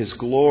power, His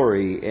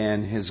glory,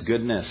 and His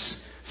goodness.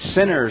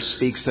 Sinners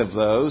speaks of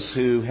those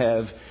who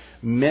have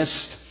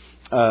missed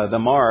the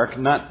mark.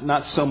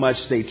 Not so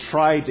much they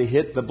tried to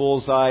hit the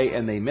bullseye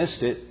and they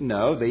missed it.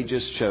 No, they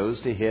just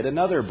chose to hit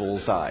another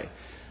bullseye.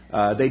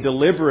 They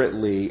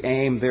deliberately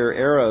aim their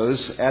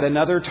arrows at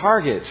another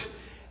target.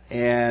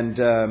 And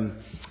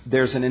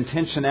there's an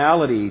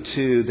intentionality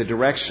to the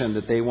direction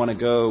that they want to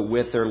go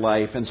with their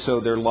life. And so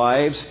their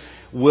lives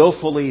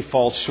willfully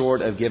fall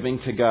short of giving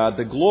to God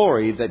the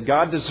glory that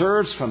God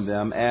deserves from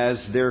them as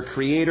their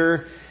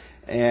Creator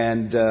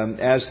and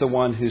as the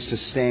one who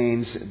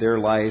sustains their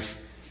life,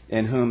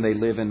 in whom they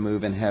live and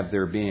move and have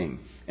their being.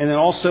 And then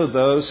also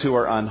those who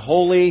are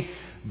unholy,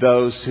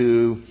 those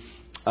who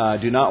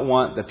do not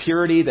want the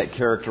purity that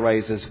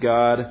characterizes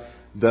God,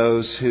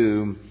 those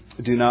who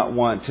do not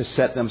want to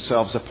set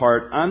themselves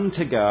apart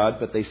unto God,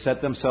 but they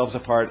set themselves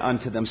apart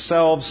unto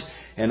themselves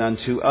and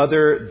unto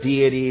other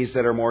deities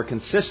that are more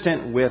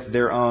consistent with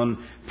their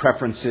own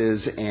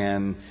preferences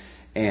and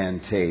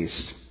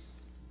taste.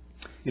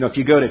 You know, if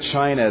you go to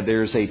China,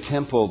 there's a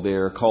temple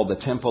there called the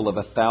Temple of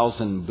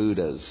 1,000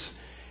 Buddhas.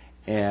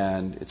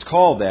 And it's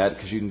called that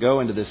because you can go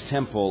into this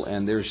temple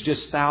and there's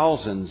just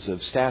thousands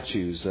of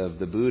statues of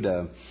the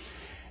Buddha.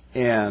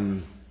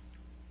 And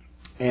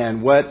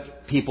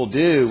what people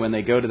do when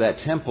they go to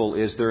that temple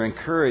is they're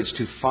encouraged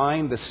to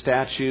find the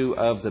statue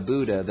of the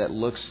Buddha that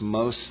looks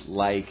most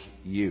like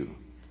you,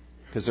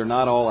 because they're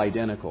not all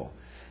identical.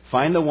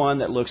 Find the one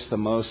that looks the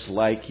most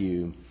like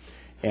you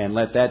and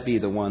let that be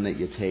the one that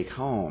you take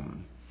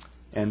home.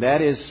 And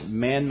that is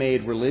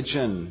man-made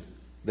religion.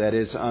 That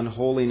is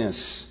unholiness.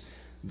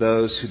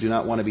 Those who do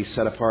not want to be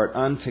set apart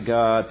unto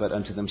God, but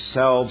unto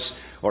themselves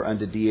or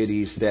unto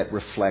deities that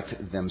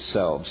reflect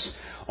themselves.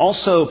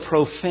 Also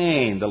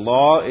profane. The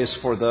law is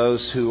for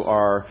those who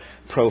are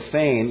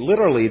profane.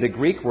 Literally, the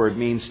Greek word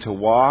means to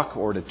walk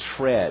or to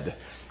tread.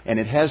 And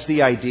it has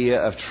the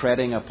idea of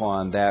treading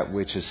upon that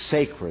which is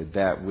sacred,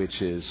 that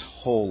which is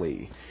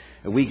holy.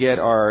 We get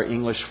our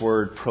English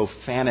word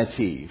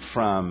profanity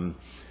from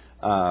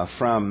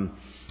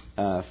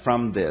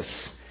this.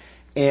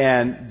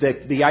 And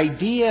the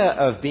idea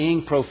of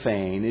being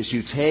profane is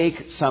you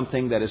take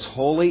something that is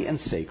holy and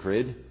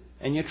sacred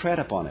and you tread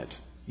upon it.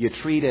 You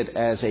treat it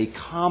as a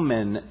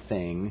common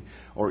thing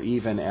or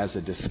even as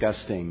a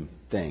disgusting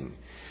thing.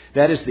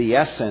 That is the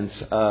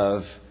essence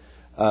of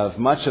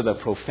much of the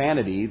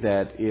profanity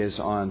that is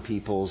on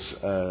people's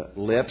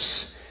lips.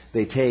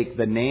 They take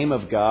the name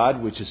of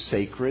God, which is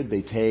sacred.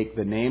 They take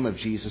the name of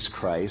Jesus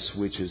Christ,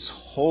 which is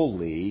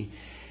holy,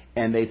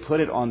 and they put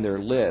it on their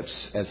lips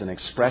as an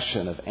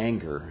expression of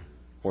anger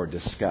or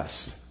disgust.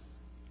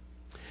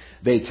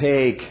 They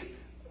take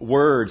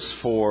words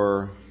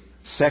for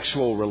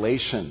sexual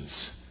relations,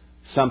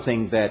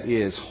 something that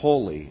is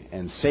holy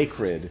and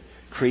sacred,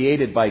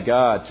 created by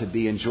God to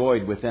be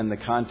enjoyed within the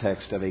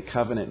context of a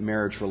covenant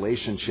marriage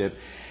relationship,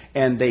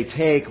 and they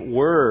take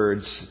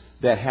words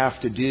that have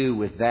to do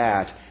with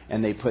that,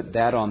 and they put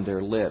that on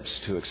their lips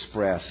to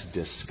express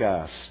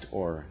disgust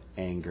or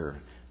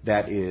anger.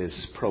 That is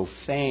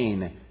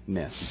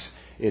profaneness.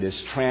 It is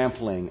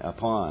trampling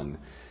upon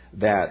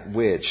that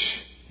which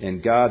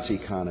in God's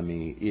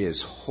economy is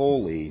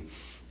holy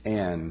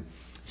and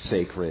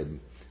sacred.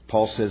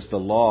 Paul says the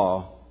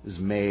law is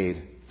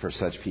made for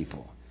such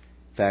people.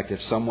 In fact,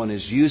 if someone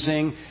is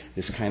using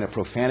this kind of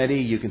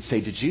profanity, you can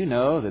say, did you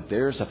know that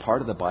there's a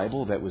part of the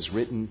Bible that was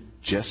written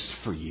just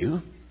for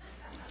you?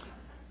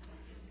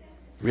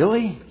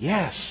 Really?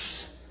 Yes.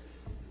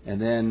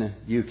 And then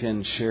you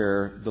can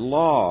share the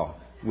law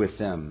with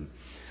them.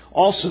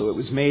 Also, it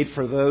was made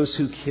for those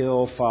who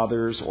kill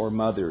fathers or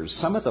mothers.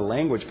 Some of the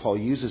language Paul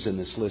uses in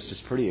this list is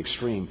pretty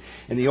extreme.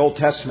 In the Old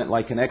Testament,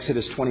 like in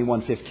Exodus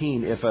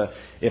 21:15,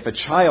 if a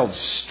child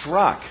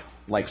struck,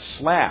 like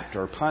slapped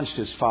or punched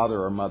his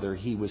father or mother,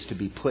 he was to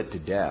be put to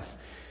death.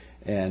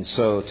 And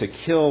so to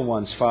kill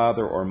one's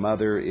father or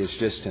mother is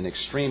just an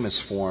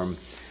extremist form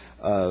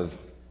of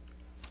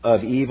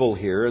evil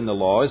here. And the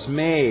law is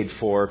made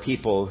for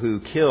people who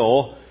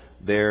kill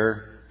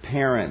their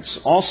parents.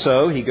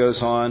 Also, he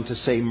goes on to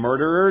say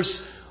murderers,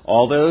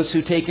 all those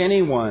who take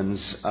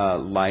anyone's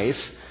life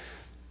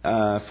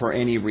for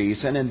any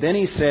reason. And then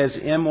he says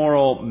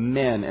immoral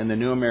men in the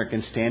New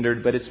American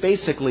Standard, but it's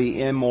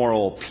basically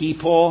immoral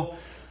people.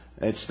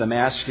 It's the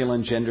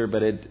masculine gender,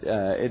 but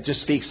it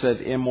just speaks of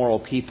immoral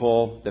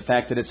people. The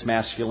fact that it's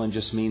masculine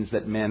just means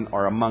that men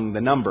are among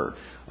the number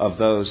of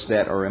those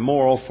that are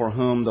immoral for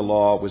whom the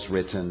law was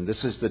written.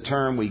 This is the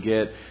term we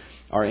get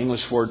our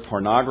English word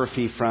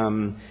pornography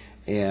from.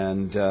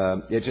 And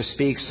it just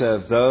speaks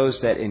of those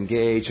that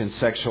engage in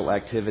sexual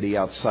activity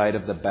outside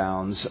of the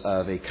bounds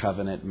of a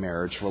covenant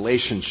marriage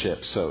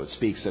relationship. So it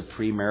speaks of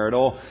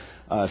premarital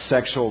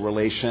sexual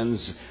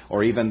relations,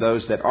 or even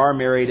those that are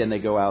married and they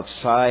go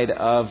outside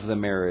of the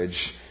marriage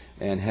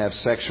and have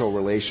sexual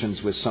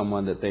relations with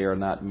someone that they are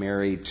not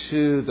married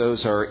to.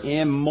 Those are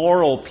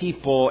immoral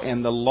people,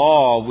 and the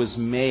law was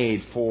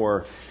made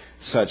for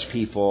such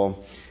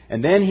people.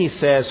 And then he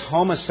says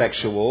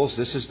homosexuals.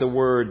 This is the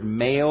word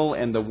male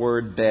and the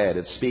word bed.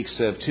 It speaks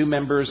of two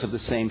members of the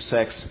same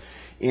sex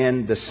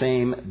in the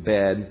same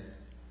bed,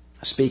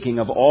 speaking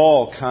of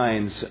all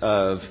kinds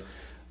of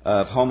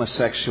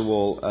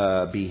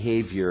homosexual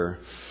behavior.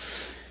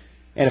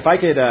 And if I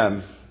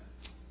can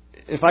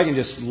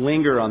just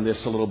linger on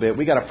this a little bit,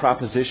 we got a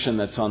proposition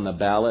that's on the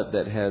ballot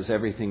that has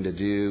everything to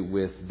do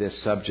with this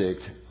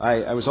subject.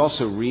 I was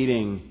also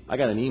I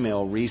got an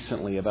email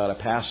recently about a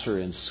pastor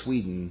in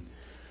Sweden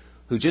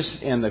who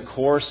just in the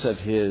course of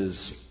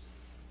his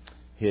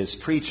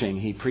preaching,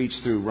 he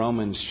preached through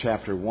Romans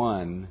chapter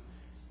 1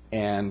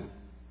 and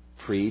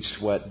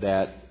preached what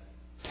that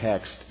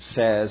text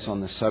says on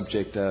the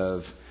subject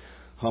of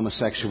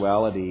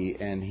homosexuality,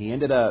 and he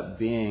ended up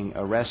being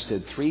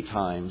arrested 3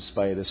 times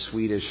by the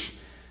Swedish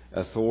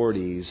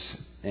authorities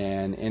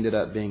and ended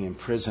up being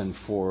imprisoned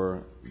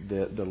for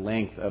the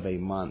length of a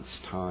month's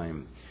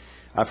time.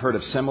 I've heard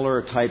of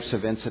similar types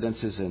of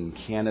incidences in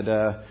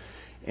Canada,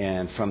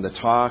 and from the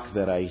talk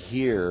that I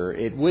hear,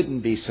 it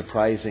wouldn't be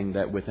surprising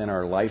that within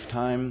our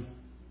lifetime,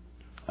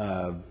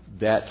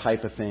 that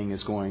type of thing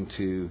is going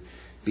to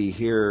be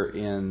here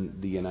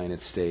in the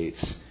United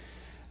States.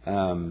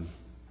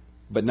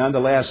 But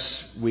nonetheless,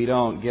 we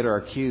don't get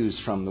our cues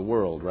from the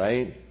world,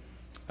 right?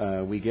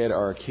 We get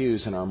our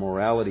cues and our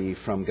morality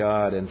from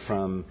God and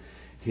from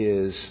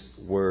His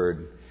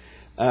Word.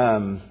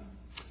 About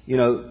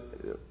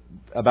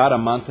a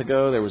month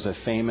ago, there was a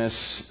famous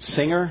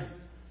singer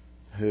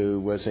who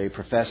was a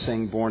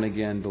professing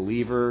born-again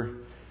believer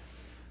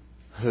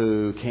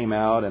who came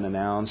out and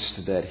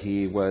announced that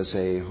he was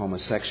a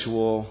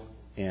homosexual.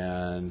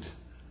 And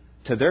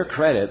to their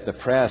credit, the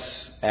press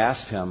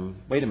asked him,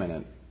 wait a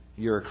minute,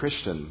 you're a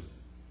Christian.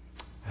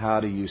 How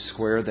do you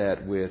square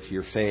that with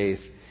your faith?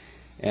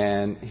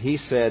 And he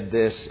said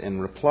this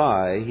in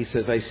reply. He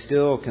says, I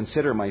still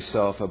consider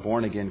myself a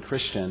born-again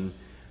Christian,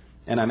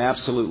 and I'm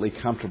absolutely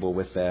comfortable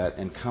with that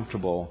and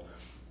comfortable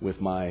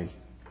with my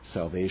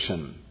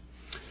salvation.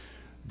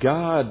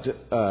 God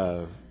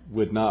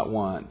would not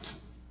want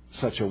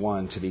such a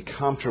one to be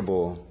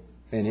comfortable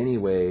in any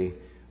way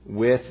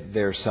with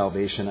their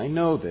salvation. I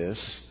know this.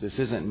 This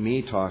isn't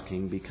me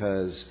talking,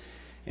 because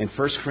in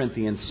 1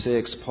 Corinthians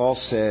 6, Paul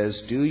says,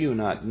 do you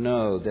not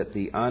know that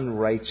the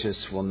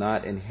unrighteous will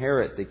not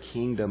inherit the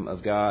kingdom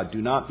of God?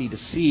 Do not be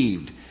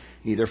deceived.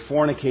 Neither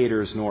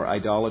fornicators, nor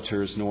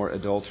idolaters, nor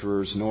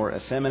adulterers, nor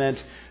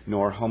effeminate,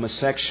 nor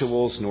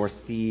homosexuals, nor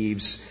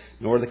thieves,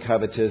 nor the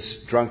covetous,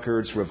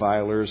 drunkards,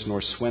 revilers,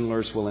 nor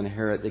swindlers will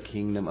inherit the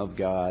kingdom of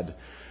God.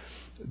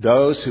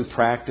 Those who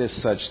practice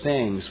such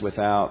things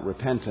without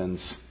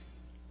repentance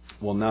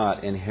will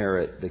not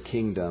inherit the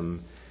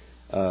kingdom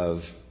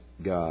of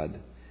God.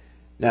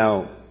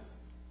 Now,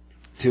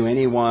 to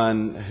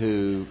anyone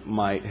who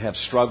might have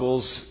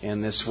struggles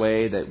in this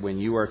way, that when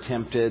you are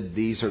tempted,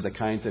 these are the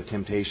kinds of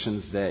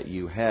temptations that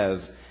you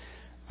have,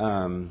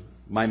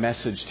 my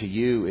message to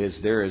you is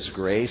there is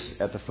grace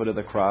at the foot of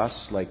the cross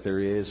like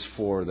there is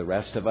for the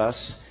rest of us.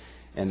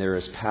 And there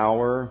is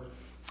power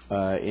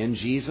in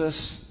Jesus.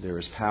 There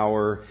is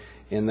power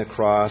in the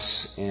cross.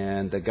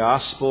 And the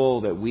gospel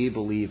that we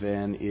believe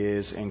in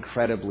is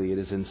it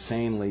is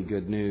insanely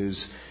good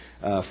news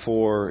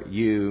for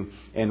you.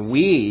 And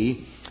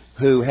we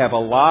who have a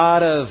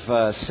lot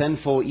of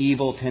sinful,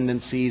 evil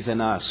tendencies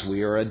in us,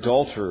 we are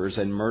adulterers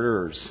and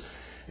murderers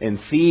and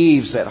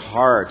thieves at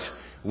heart.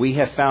 We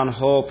have found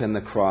hope in the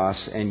cross,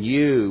 and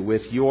you,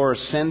 with your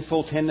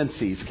sinful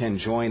tendencies, can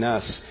join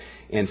us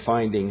in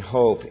finding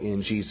hope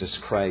in Jesus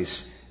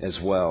Christ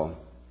as well.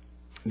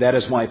 That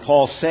is why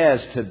Paul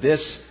says to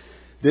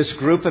this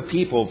group of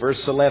people,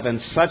 verse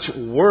 11, such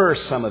were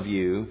some of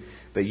you,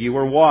 but you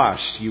were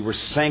washed, you were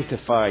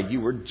sanctified,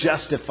 you were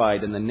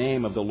justified in the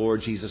name of the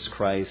Lord Jesus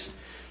Christ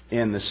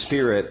in the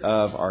Spirit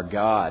of our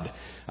God.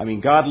 I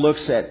mean, God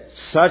looks at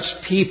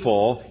such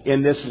people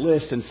in this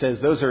list and says,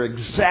 those are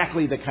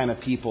exactly the kind of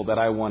people that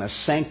I want to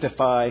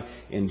sanctify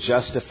and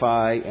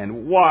justify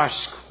and wash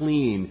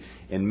clean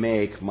and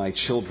make my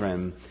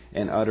children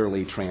and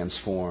utterly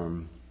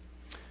transform.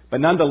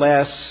 But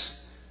nonetheless,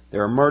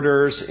 there are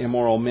murderers,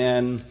 immoral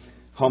men,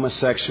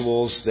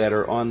 homosexuals that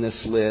are on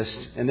this list,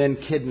 and then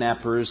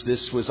kidnappers.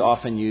 This was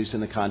often used in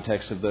the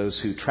context of those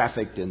who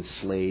trafficked in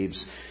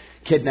slaves,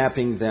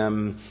 kidnapping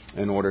them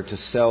in order to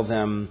sell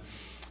them.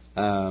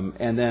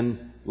 And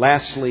then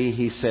lastly,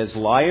 he says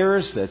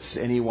liars. That's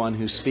anyone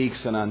who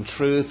speaks an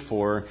untruth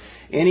for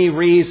any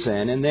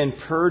reason. And then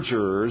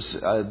perjurers.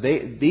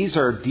 These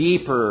are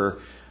deeper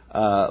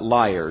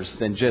liars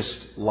than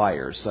just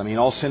liars. I mean,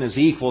 all sin is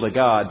equal to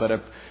God,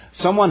 but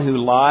someone who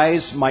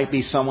lies might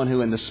be someone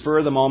who in the spur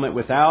of the moment,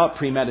 without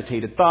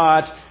premeditated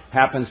thought,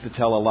 happens to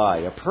tell a lie.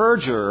 A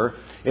perjurer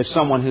is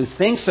someone who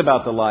thinks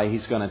about the lie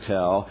he's going to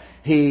tell.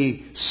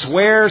 He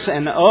swears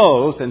an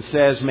oath and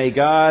says, may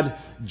God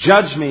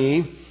judge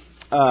me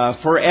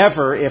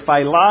forever if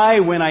I lie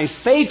when I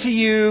say to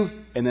you,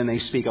 and then they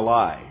speak a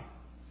lie.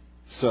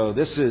 So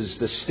this is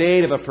the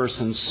state of a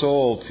person's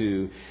soul,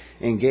 to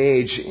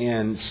engage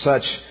in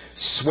such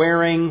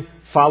swearing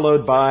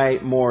followed by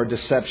more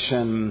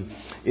deception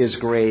is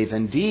grave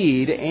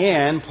indeed.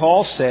 And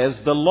Paul says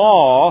the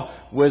law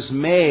was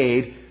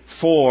made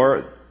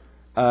for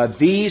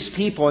these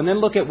people. And then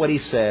look at what he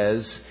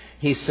says.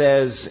 He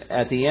says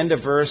at the end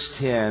of verse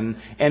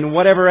 10, and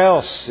whatever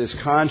else is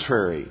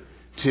contrary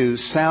to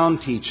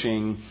sound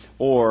teaching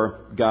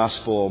or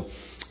gospel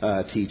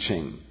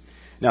teaching.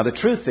 Now the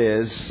truth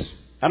is,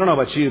 I don't know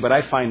about you, but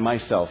I find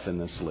myself in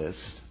this list.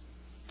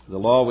 The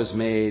law was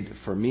made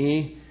for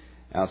me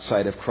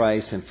outside of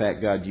Christ. In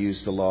fact, God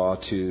used the law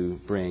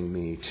to bring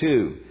me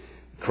to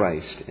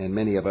Christ. And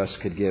many of us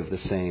could give the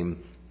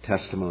same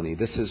testimony.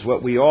 This is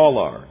what we all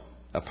are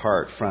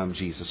apart from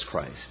Jesus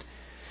Christ.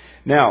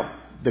 Now,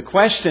 the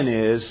question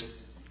is,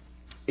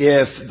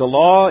 if the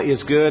law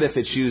is good, if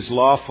it's used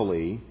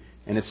lawfully,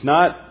 and it's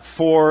not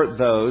for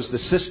those, the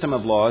system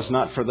of law is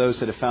not for those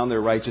that have found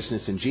their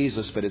righteousness in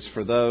Jesus, but it's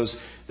for those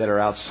that are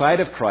outside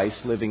of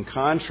Christ, living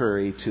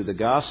contrary to the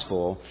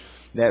gospel,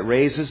 that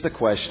raises the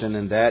question,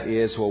 and that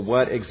is, well,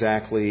 what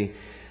exactly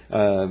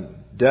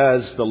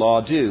does the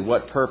law do?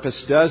 What purpose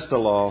does the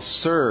law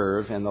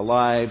serve in the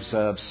lives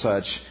of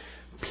such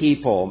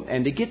people?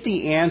 And to get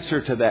the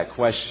answer to that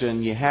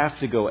question, you have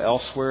to go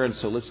elsewhere. And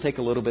so let's take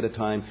a little bit of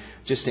time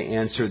just to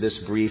answer this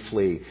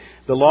briefly.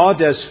 The law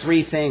does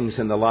three things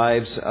in the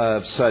lives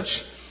of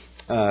such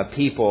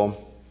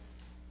people.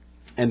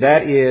 And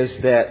that is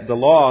that the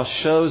law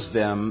shows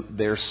them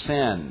their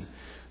sin.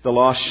 The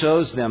law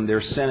shows them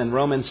their sin. In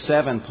Romans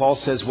 7, Paul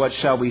says, what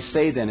shall we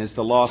say then? Is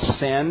the law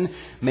sin?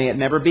 May it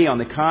never be. On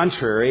the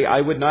contrary,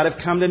 I would not have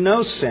come to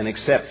know sin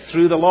except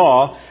through the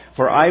law.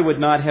 For I would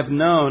not have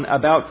known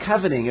about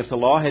coveting if the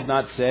law had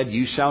not said,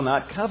 you shall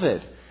not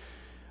covet.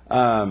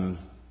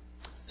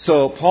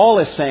 So Paul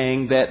is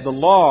saying that the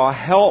law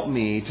helped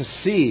me to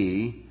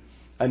see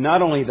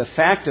not only the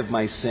fact of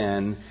my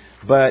sin,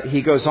 but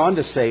he goes on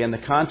to say in the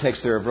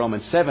context there of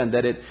Romans 7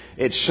 that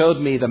it showed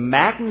me the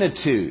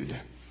magnitude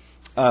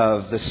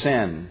of the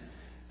sin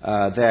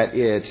that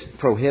it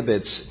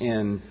prohibits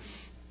in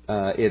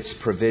its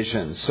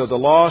provisions. So the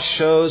law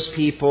shows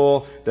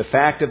people the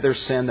fact of their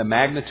sin, the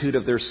magnitude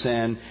of their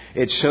sin.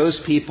 It shows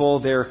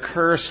people their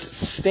cursed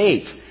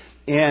state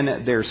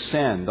in their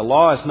sin. The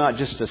law is not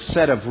just a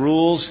set of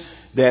rules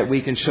that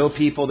we can show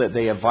people that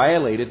they have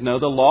violated. No,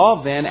 the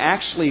law then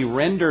actually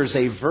renders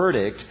a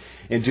verdict.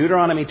 In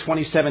Deuteronomy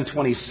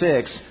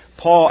 27:26,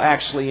 Paul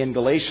actually in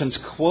Galatians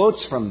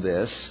quotes from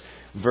this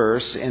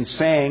verse in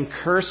saying,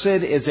 cursed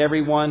is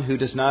everyone who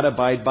does not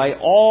abide by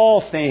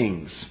all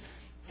things.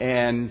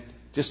 And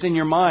just in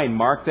your mind,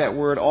 mark that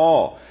word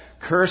all.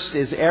 Cursed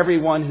is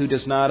everyone who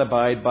does not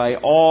abide by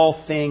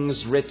all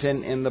things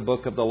written in the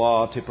book of the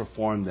law to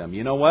perform them.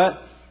 You know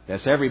what?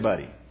 That's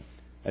everybody.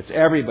 That's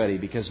everybody,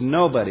 because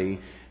nobody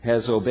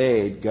has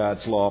obeyed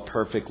God's law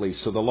perfectly.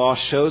 So the law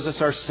shows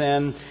us our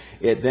sin.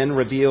 It then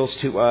reveals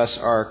to us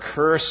our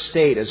cursed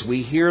state as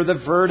we hear the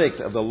verdict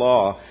of the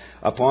law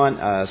upon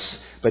us.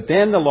 But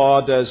then the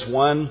law does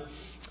one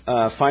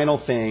final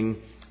thing,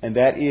 and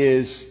that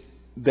is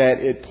that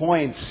it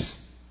points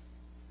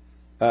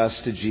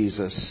us to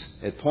Jesus.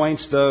 It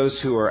points those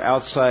who are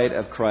outside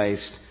of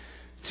Christ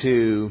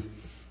to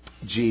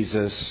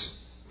Jesus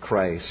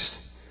Christ.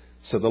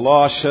 So the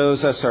law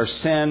shows us our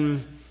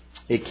sin.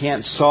 It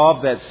can't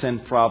solve that sin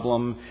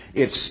problem.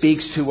 It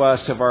speaks to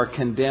us of our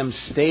condemned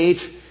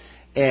state.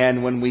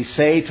 And when we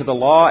say to the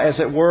law, as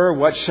it were,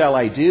 what shall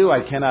I do?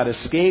 I cannot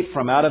escape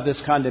from out of this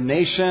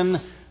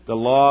condemnation. The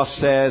law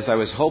says, I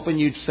was hoping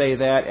you'd say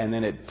that. And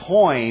then it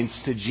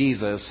points to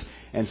Jesus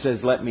and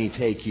says, let me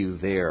take you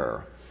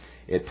there.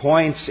 It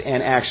points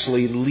and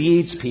actually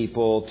leads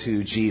people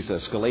to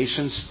Jesus.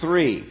 Galatians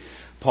 3,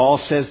 Paul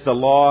says the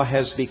law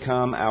has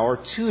become our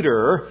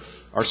tutor,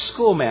 our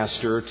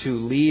schoolmaster,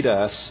 to lead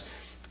us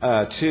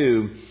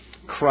to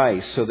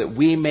Christ, so that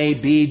we may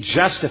be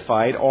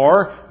justified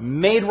or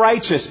made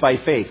righteous by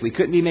faith. We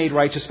couldn't be made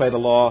righteous by the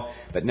law,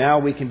 but now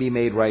we can be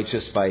made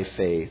righteous by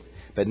faith.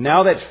 But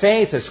now that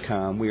faith has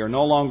come, we are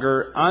no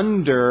longer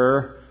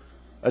under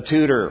a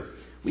tutor.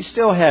 We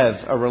still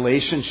have a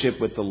relationship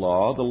with the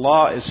law. The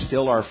law is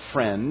still our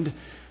friend.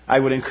 I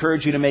would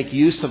encourage you to make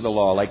use of the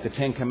law, like the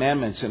Ten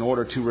Commandments, in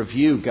order to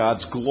review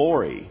God's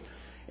glory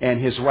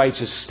and His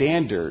righteous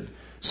standard,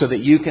 so that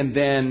you can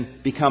then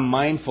become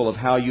mindful of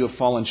how you have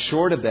fallen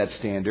short of that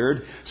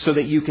standard, so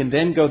that you can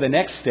then go the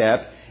next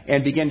step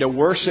and begin to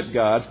worship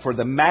God for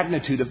the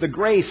magnitude of the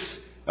grace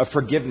of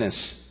forgiveness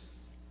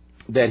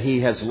that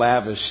He has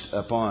lavished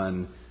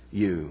upon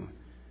you.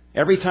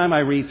 Every time I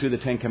read through the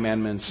Ten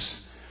Commandments,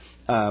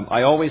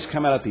 I always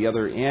come out at the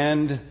other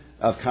end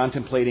of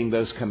contemplating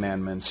those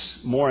commandments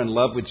more in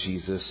love with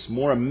Jesus,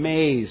 more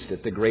amazed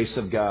at the grace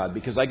of God,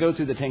 because I go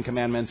through the Ten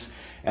Commandments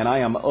and I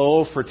am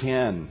 0 for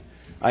 10.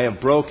 I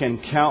have broken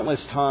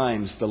countless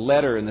times the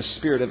letter and the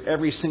spirit of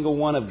every single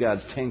one of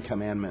God's 10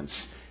 Commandments,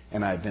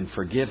 and I've been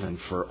forgiven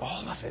for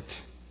all of it.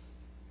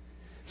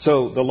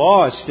 So the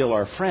law is still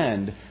our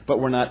friend, but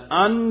we're not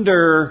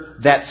under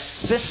that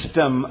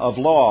system of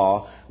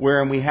law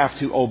wherein we have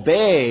to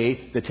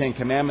obey the 10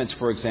 Commandments,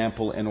 for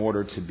example, in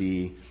order to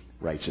be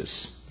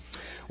righteous.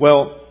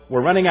 Well,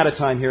 we're running out of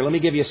time here. Let me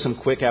give you some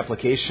quick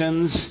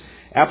applications.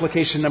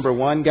 Application number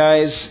 1,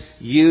 guys,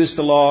 use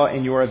the law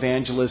in your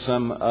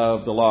evangelism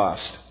of the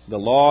lost. The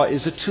law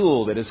is a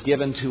tool that is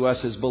given to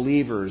us as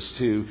believers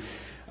to,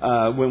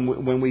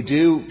 when we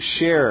do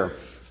share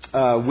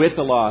with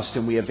the lost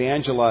and we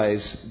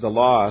evangelize the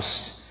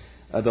lost,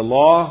 the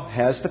law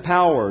has the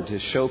power to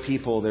show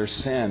people their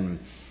sin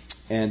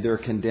and their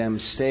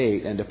condemned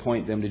state and to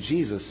point them to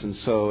Jesus. And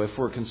so if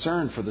we're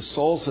concerned for the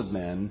souls of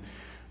men,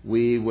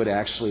 we would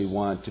actually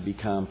want to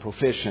become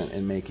proficient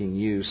in making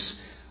use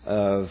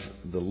of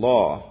the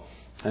law.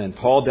 And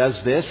Paul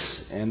does this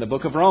in the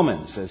book of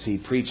Romans as he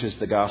preaches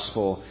the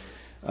gospel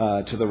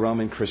to the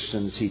Roman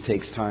Christians. He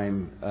takes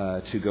time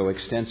to go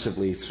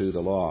extensively through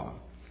the law.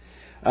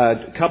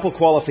 A couple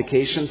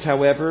qualifications,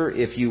 however.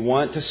 If you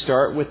want to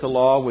start with the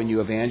law when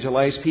you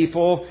evangelize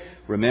people,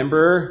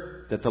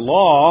 remember that the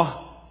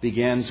law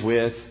begins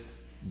with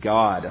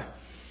God.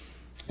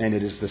 And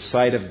it is the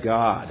sight of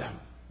God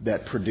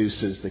that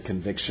produces the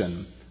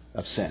conviction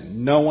of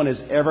sin. No one is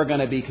ever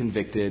going to be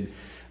convicted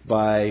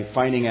by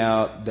finding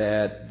out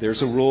that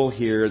there's a rule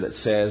here that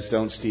says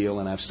don't steal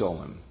and I've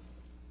stolen.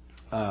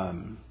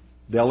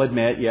 They'll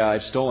admit, yeah,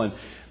 I've stolen.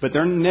 But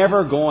they're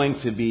never going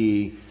to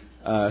be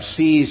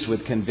seized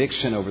with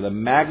conviction over the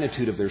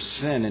magnitude of their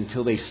sin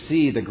until they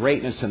see the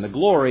greatness and the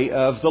glory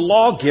of the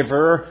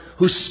lawgiver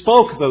who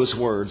spoke those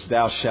words,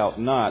 thou shalt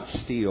not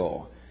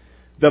steal.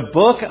 The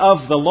book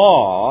of the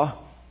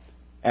law,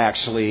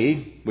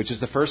 actually, which is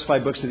the first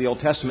 5 books of the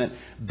Old Testament,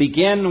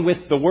 begin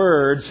with the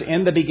words,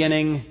 in the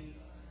beginning,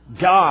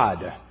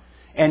 God.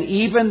 And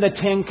even the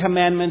 10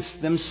 Commandments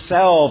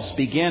themselves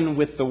begin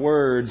with the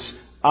words,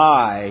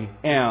 I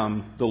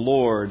am the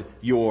Lord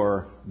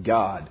your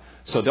God.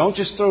 So don't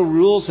just throw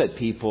rules at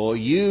people.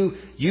 You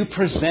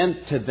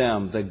present to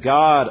them the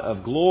God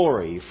of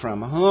glory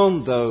from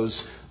whom those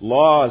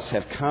laws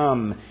have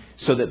come,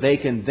 so that they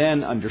can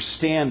then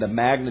understand the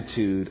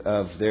magnitude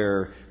of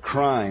their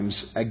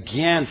crimes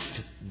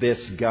against this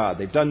God.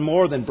 They've done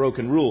more than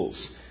broken rules.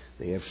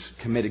 They have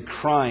committed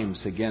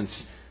crimes against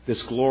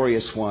this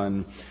glorious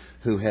one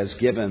who has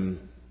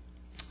given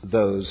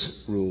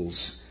those rules.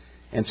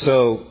 And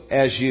so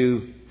as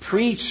you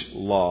preach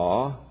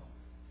law,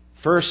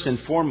 first and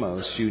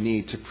foremost, you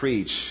need to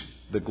preach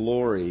the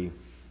glory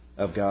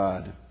of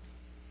God.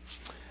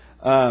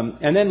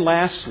 And then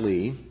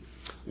lastly,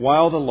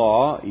 while the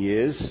law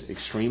is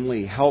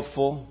extremely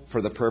helpful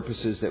for the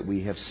purposes that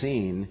we have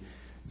seen,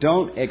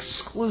 don't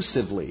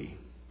exclusively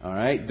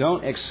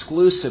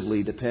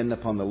depend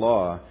upon the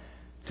law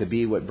to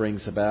be what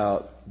brings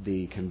about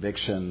the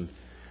conviction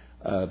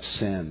of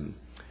sin.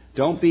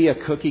 Don't be a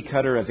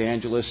cookie-cutter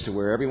evangelist to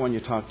where everyone you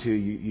talk to,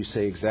 you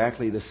say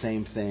exactly the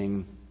same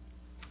thing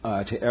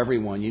to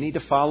everyone. You need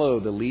to follow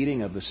the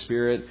leading of the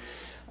Spirit.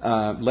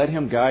 Let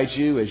Him guide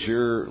you as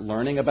you're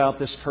learning about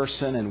this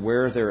person and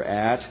where they're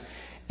at.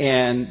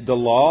 And the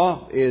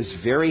law is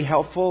very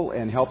helpful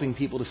in helping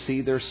people to see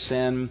their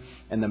sin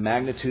and the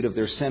magnitude of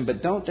their sin.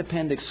 But don't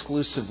depend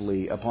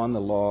exclusively upon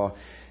the law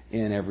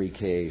in every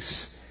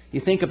case.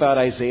 You think about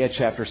Isaiah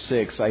chapter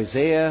 6.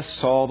 Isaiah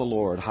saw the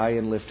Lord high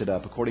and lifted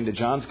up. According to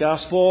John's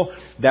Gospel,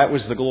 that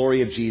was the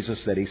glory of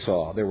Jesus that he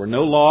saw. There were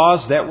no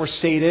laws that were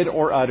stated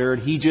or uttered.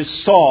 He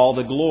just saw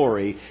the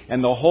glory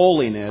and the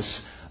holiness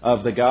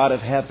of the God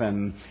of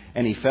heaven.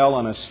 And he fell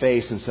on his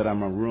face and said,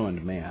 I'm a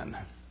ruined man.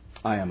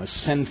 I am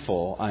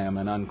I am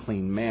an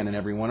unclean man, and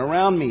everyone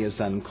around me is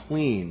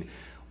unclean.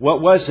 What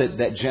was it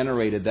that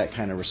generated that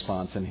kind of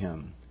response in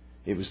him?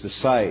 It was the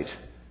sight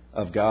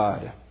of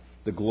God.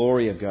 the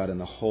glory of God and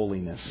the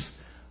holiness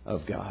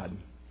of God.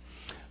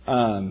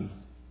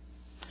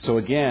 So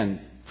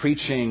again,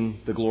 preaching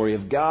the glory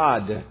of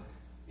God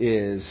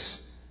is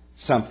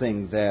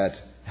something that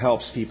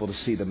helps people to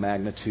see the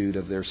magnitude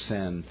of their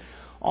sin.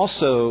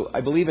 Also,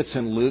 I believe it's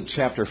in Luke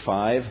chapter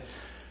 5.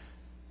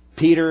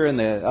 Peter and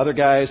the other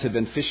guys had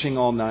been fishing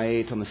all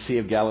night on the Sea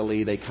of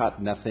Galilee. They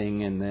caught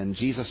nothing, and then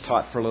Jesus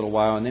taught for a little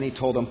while, and then he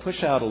told them,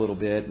 push out a little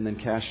bit and then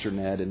cast your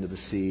net into the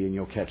sea and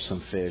you'll catch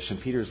some fish. And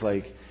Peter's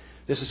like,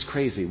 this is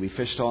crazy. We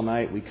fished all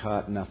night. We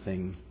caught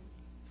nothing.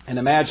 And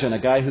imagine a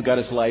guy who got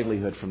his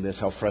livelihood from this,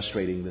 how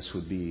frustrating this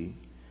would be.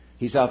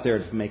 He's out there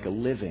to make a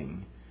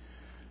living,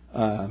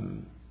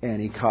 and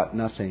he caught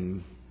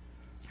nothing,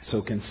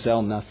 so can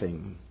sell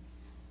nothing.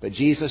 But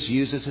Jesus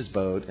uses his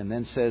boat and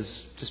then says,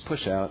 just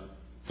push out,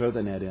 throw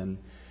the net in.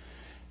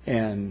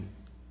 And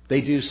they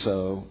do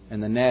so,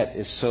 and the net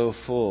is so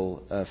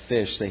full of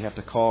fish, they have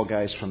to call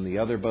guys from the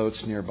other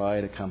boats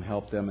nearby to come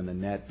help them, and the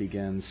net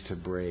begins to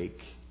break.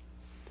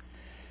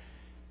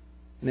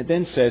 And it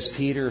then says,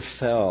 Peter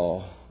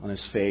fell on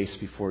his face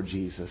before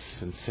Jesus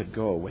and said,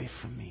 go away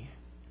from me,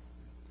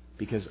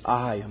 because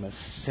I am a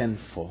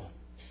sinful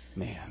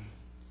man.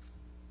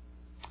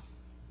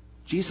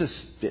 Jesus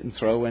didn't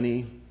throw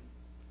any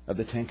of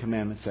the Ten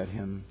Commandments at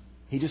him.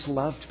 He just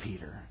loved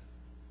Peter.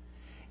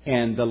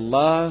 And the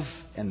love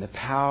and the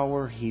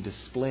power he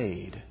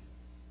displayed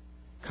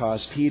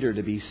caused Peter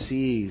to be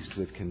seized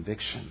with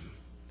conviction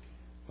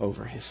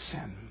over his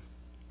sin.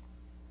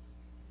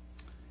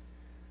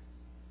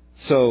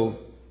 So,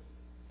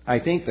 I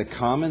think the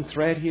common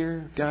thread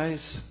here,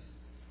 guys,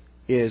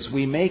 is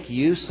we make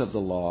use of the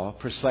law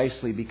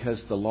precisely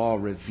because the law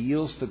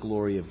reveals the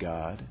glory of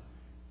God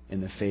in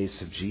the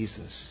face of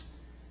Jesus.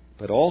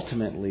 But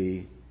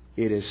ultimately,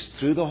 it is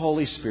through the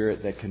Holy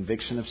Spirit that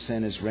conviction of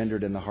sin is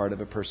rendered in the heart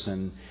of a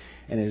person.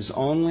 And it is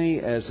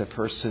only as a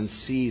person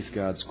sees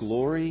God's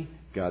glory,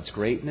 God's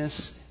greatness,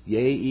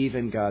 yea,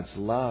 even God's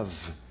love,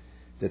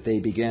 that they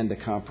begin to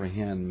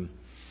comprehend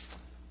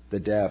the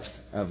depth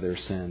of their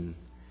sin.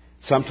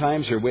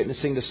 Sometimes you're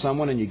witnessing to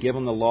someone and you give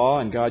them the law,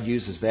 and God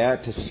uses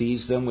that to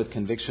seize them with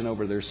conviction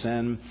over their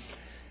sin.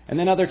 And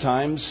then other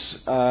times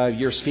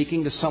you're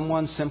speaking to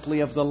someone simply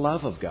of the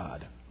love of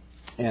God,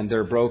 and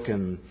they're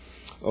broken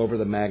over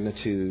the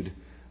magnitude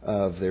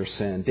of their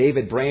sin.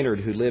 David Brainerd,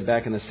 who lived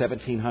back in the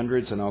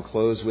 1700s, and I'll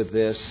close with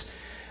this,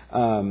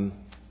 in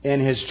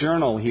his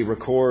journal he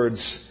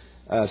records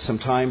some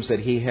times that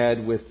he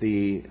had with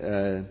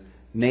the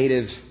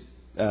Native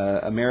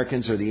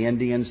Americans or the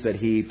Indians that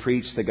he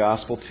preached the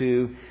gospel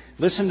to.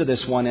 Listen to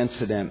this one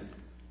incident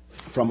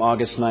from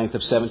August 9th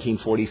of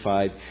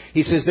 1745.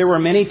 He says, there were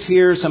many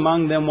tears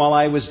among them while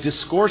I was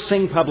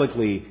discoursing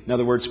publicly, in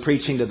other words,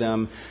 preaching to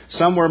them.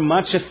 Some were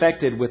much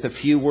affected with a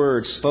few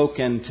words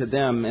spoken to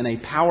them in a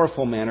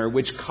powerful manner,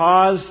 which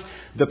caused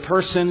the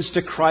persons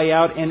to cry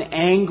out in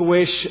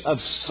anguish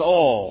of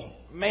soul.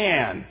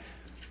 Man,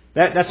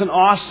 that's an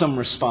awesome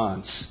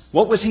response.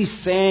 What was he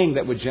saying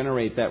that would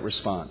generate that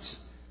response?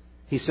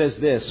 He says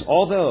this,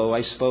 although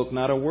I spoke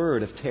not a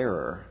word of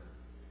terror,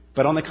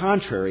 but on the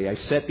contrary, I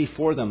set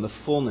before them the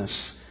fullness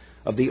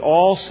of the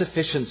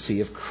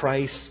all-sufficiency of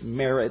Christ's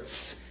merits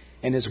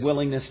and His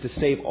willingness to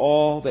save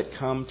all that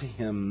come to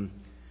Him,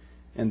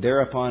 and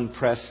thereupon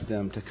pressed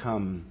them to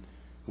come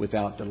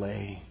without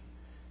delay.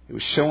 It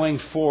was showing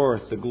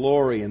forth the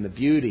glory and the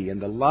beauty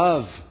and the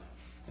love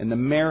and the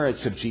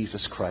merits of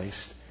Jesus Christ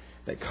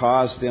that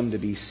caused them to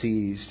be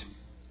seized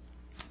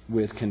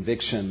with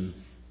conviction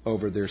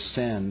over their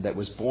sin that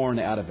was born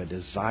out of a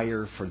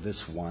desire for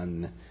this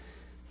one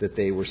that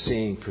they were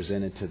seeing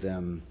presented to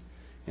them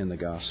in the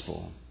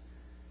gospel.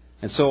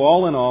 And so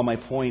all in all, my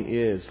point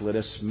is, let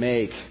us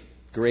make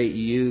great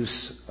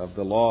use of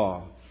the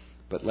law,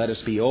 but let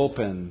us be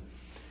open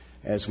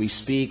as we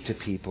speak to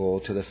people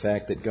to the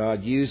fact that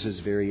God uses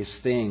various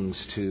things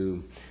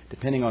to,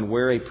 depending on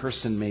where a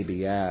person may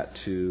be at,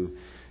 to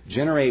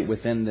generate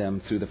within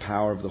them through the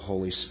power of the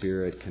Holy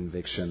Spirit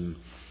conviction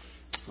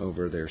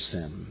over their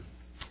sin.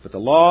 But the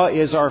law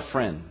is our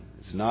friend.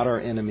 It's not our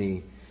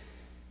enemy.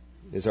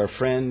 It is our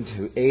friend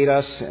who aid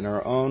us in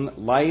our own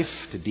life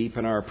to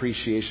deepen our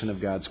appreciation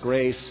of God's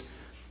grace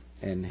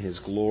and His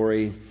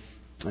glory,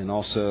 and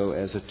also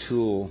as a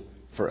tool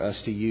for us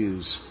to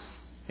use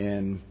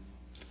in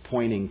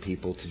pointing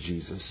people to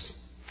Jesus.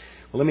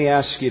 Well, let me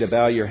ask you to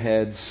bow your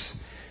heads.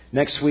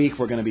 Next week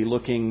we're going to be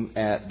looking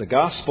at the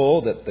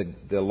gospel that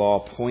the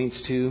law points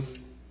to.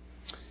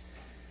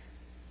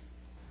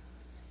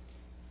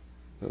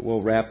 But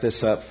we'll wrap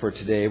this up for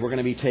today. We're going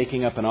to be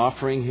taking up an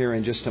offering here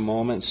in just a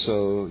moment,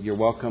 so you're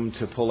welcome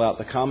to pull out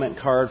the comment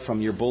card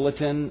from your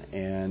bulletin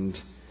and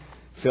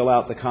fill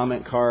out the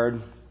comment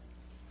card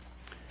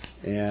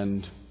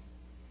and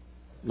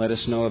let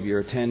us know of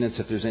your attendance.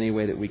 If there's any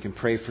way that we can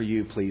pray for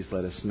you, please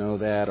let us know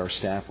that. Our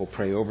staff will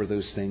pray over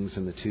those things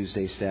in the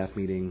Tuesday staff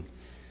meeting.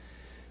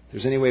 If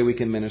there's any way we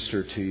can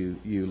minister to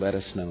you, let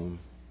us know.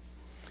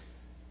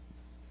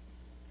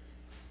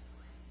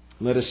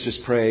 Let us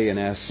just pray and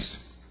ask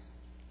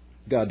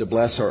God to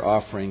bless our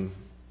offering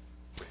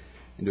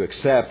and to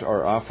accept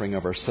our offering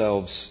of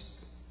ourselves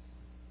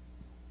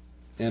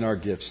and our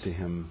gifts to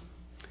Him.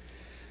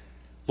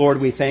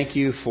 Lord, we thank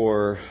You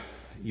for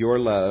Your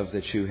love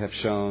that You have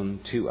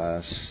shown to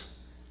us.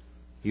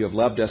 You have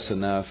loved us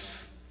enough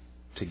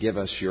to give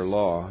us Your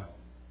law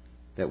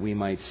that we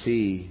might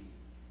see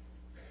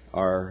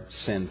our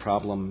sin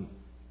problem,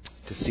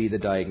 to see the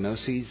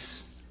diagnoses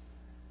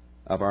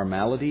of our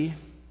malady,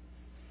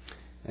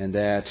 and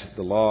that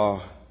the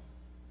law,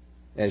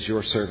 as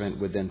Your servant,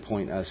 would then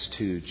point us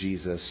to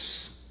Jesus,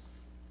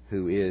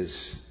 who is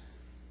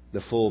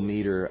the full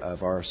meter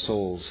of our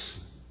soul's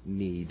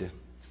need.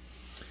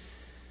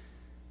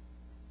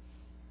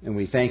 And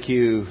we thank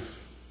You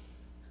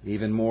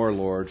even more,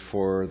 Lord,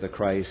 for the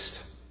Christ,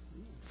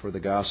 for the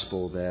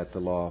gospel that the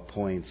law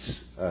points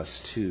us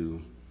to.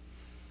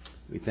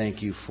 We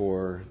thank You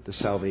for the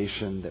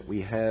salvation that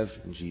we have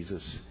in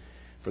Jesus,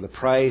 for the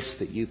price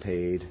that You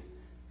paid,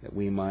 that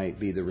we might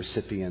be the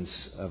recipients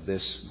of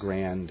this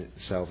grand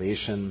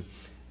salvation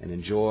and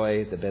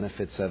enjoy the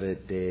benefits of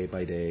it day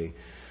by day.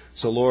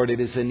 So, Lord, it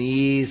is an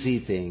easy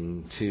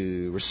thing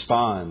to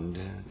respond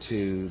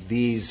to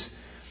these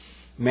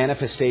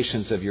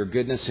manifestations of Your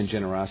goodness and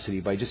generosity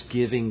by just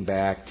giving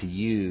back to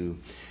You,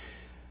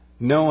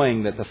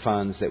 knowing that the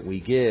funds that we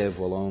give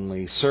will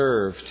only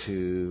serve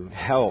to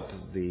help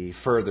the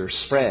further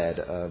spread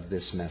of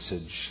this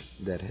message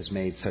that has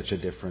made such a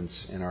difference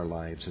in our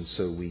lives. And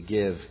so we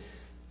give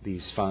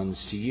these funds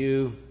to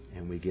You,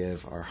 and we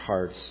give our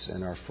hearts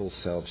and our full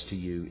selves to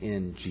You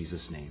in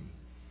Jesus' name.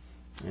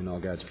 And all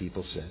God's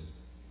people said.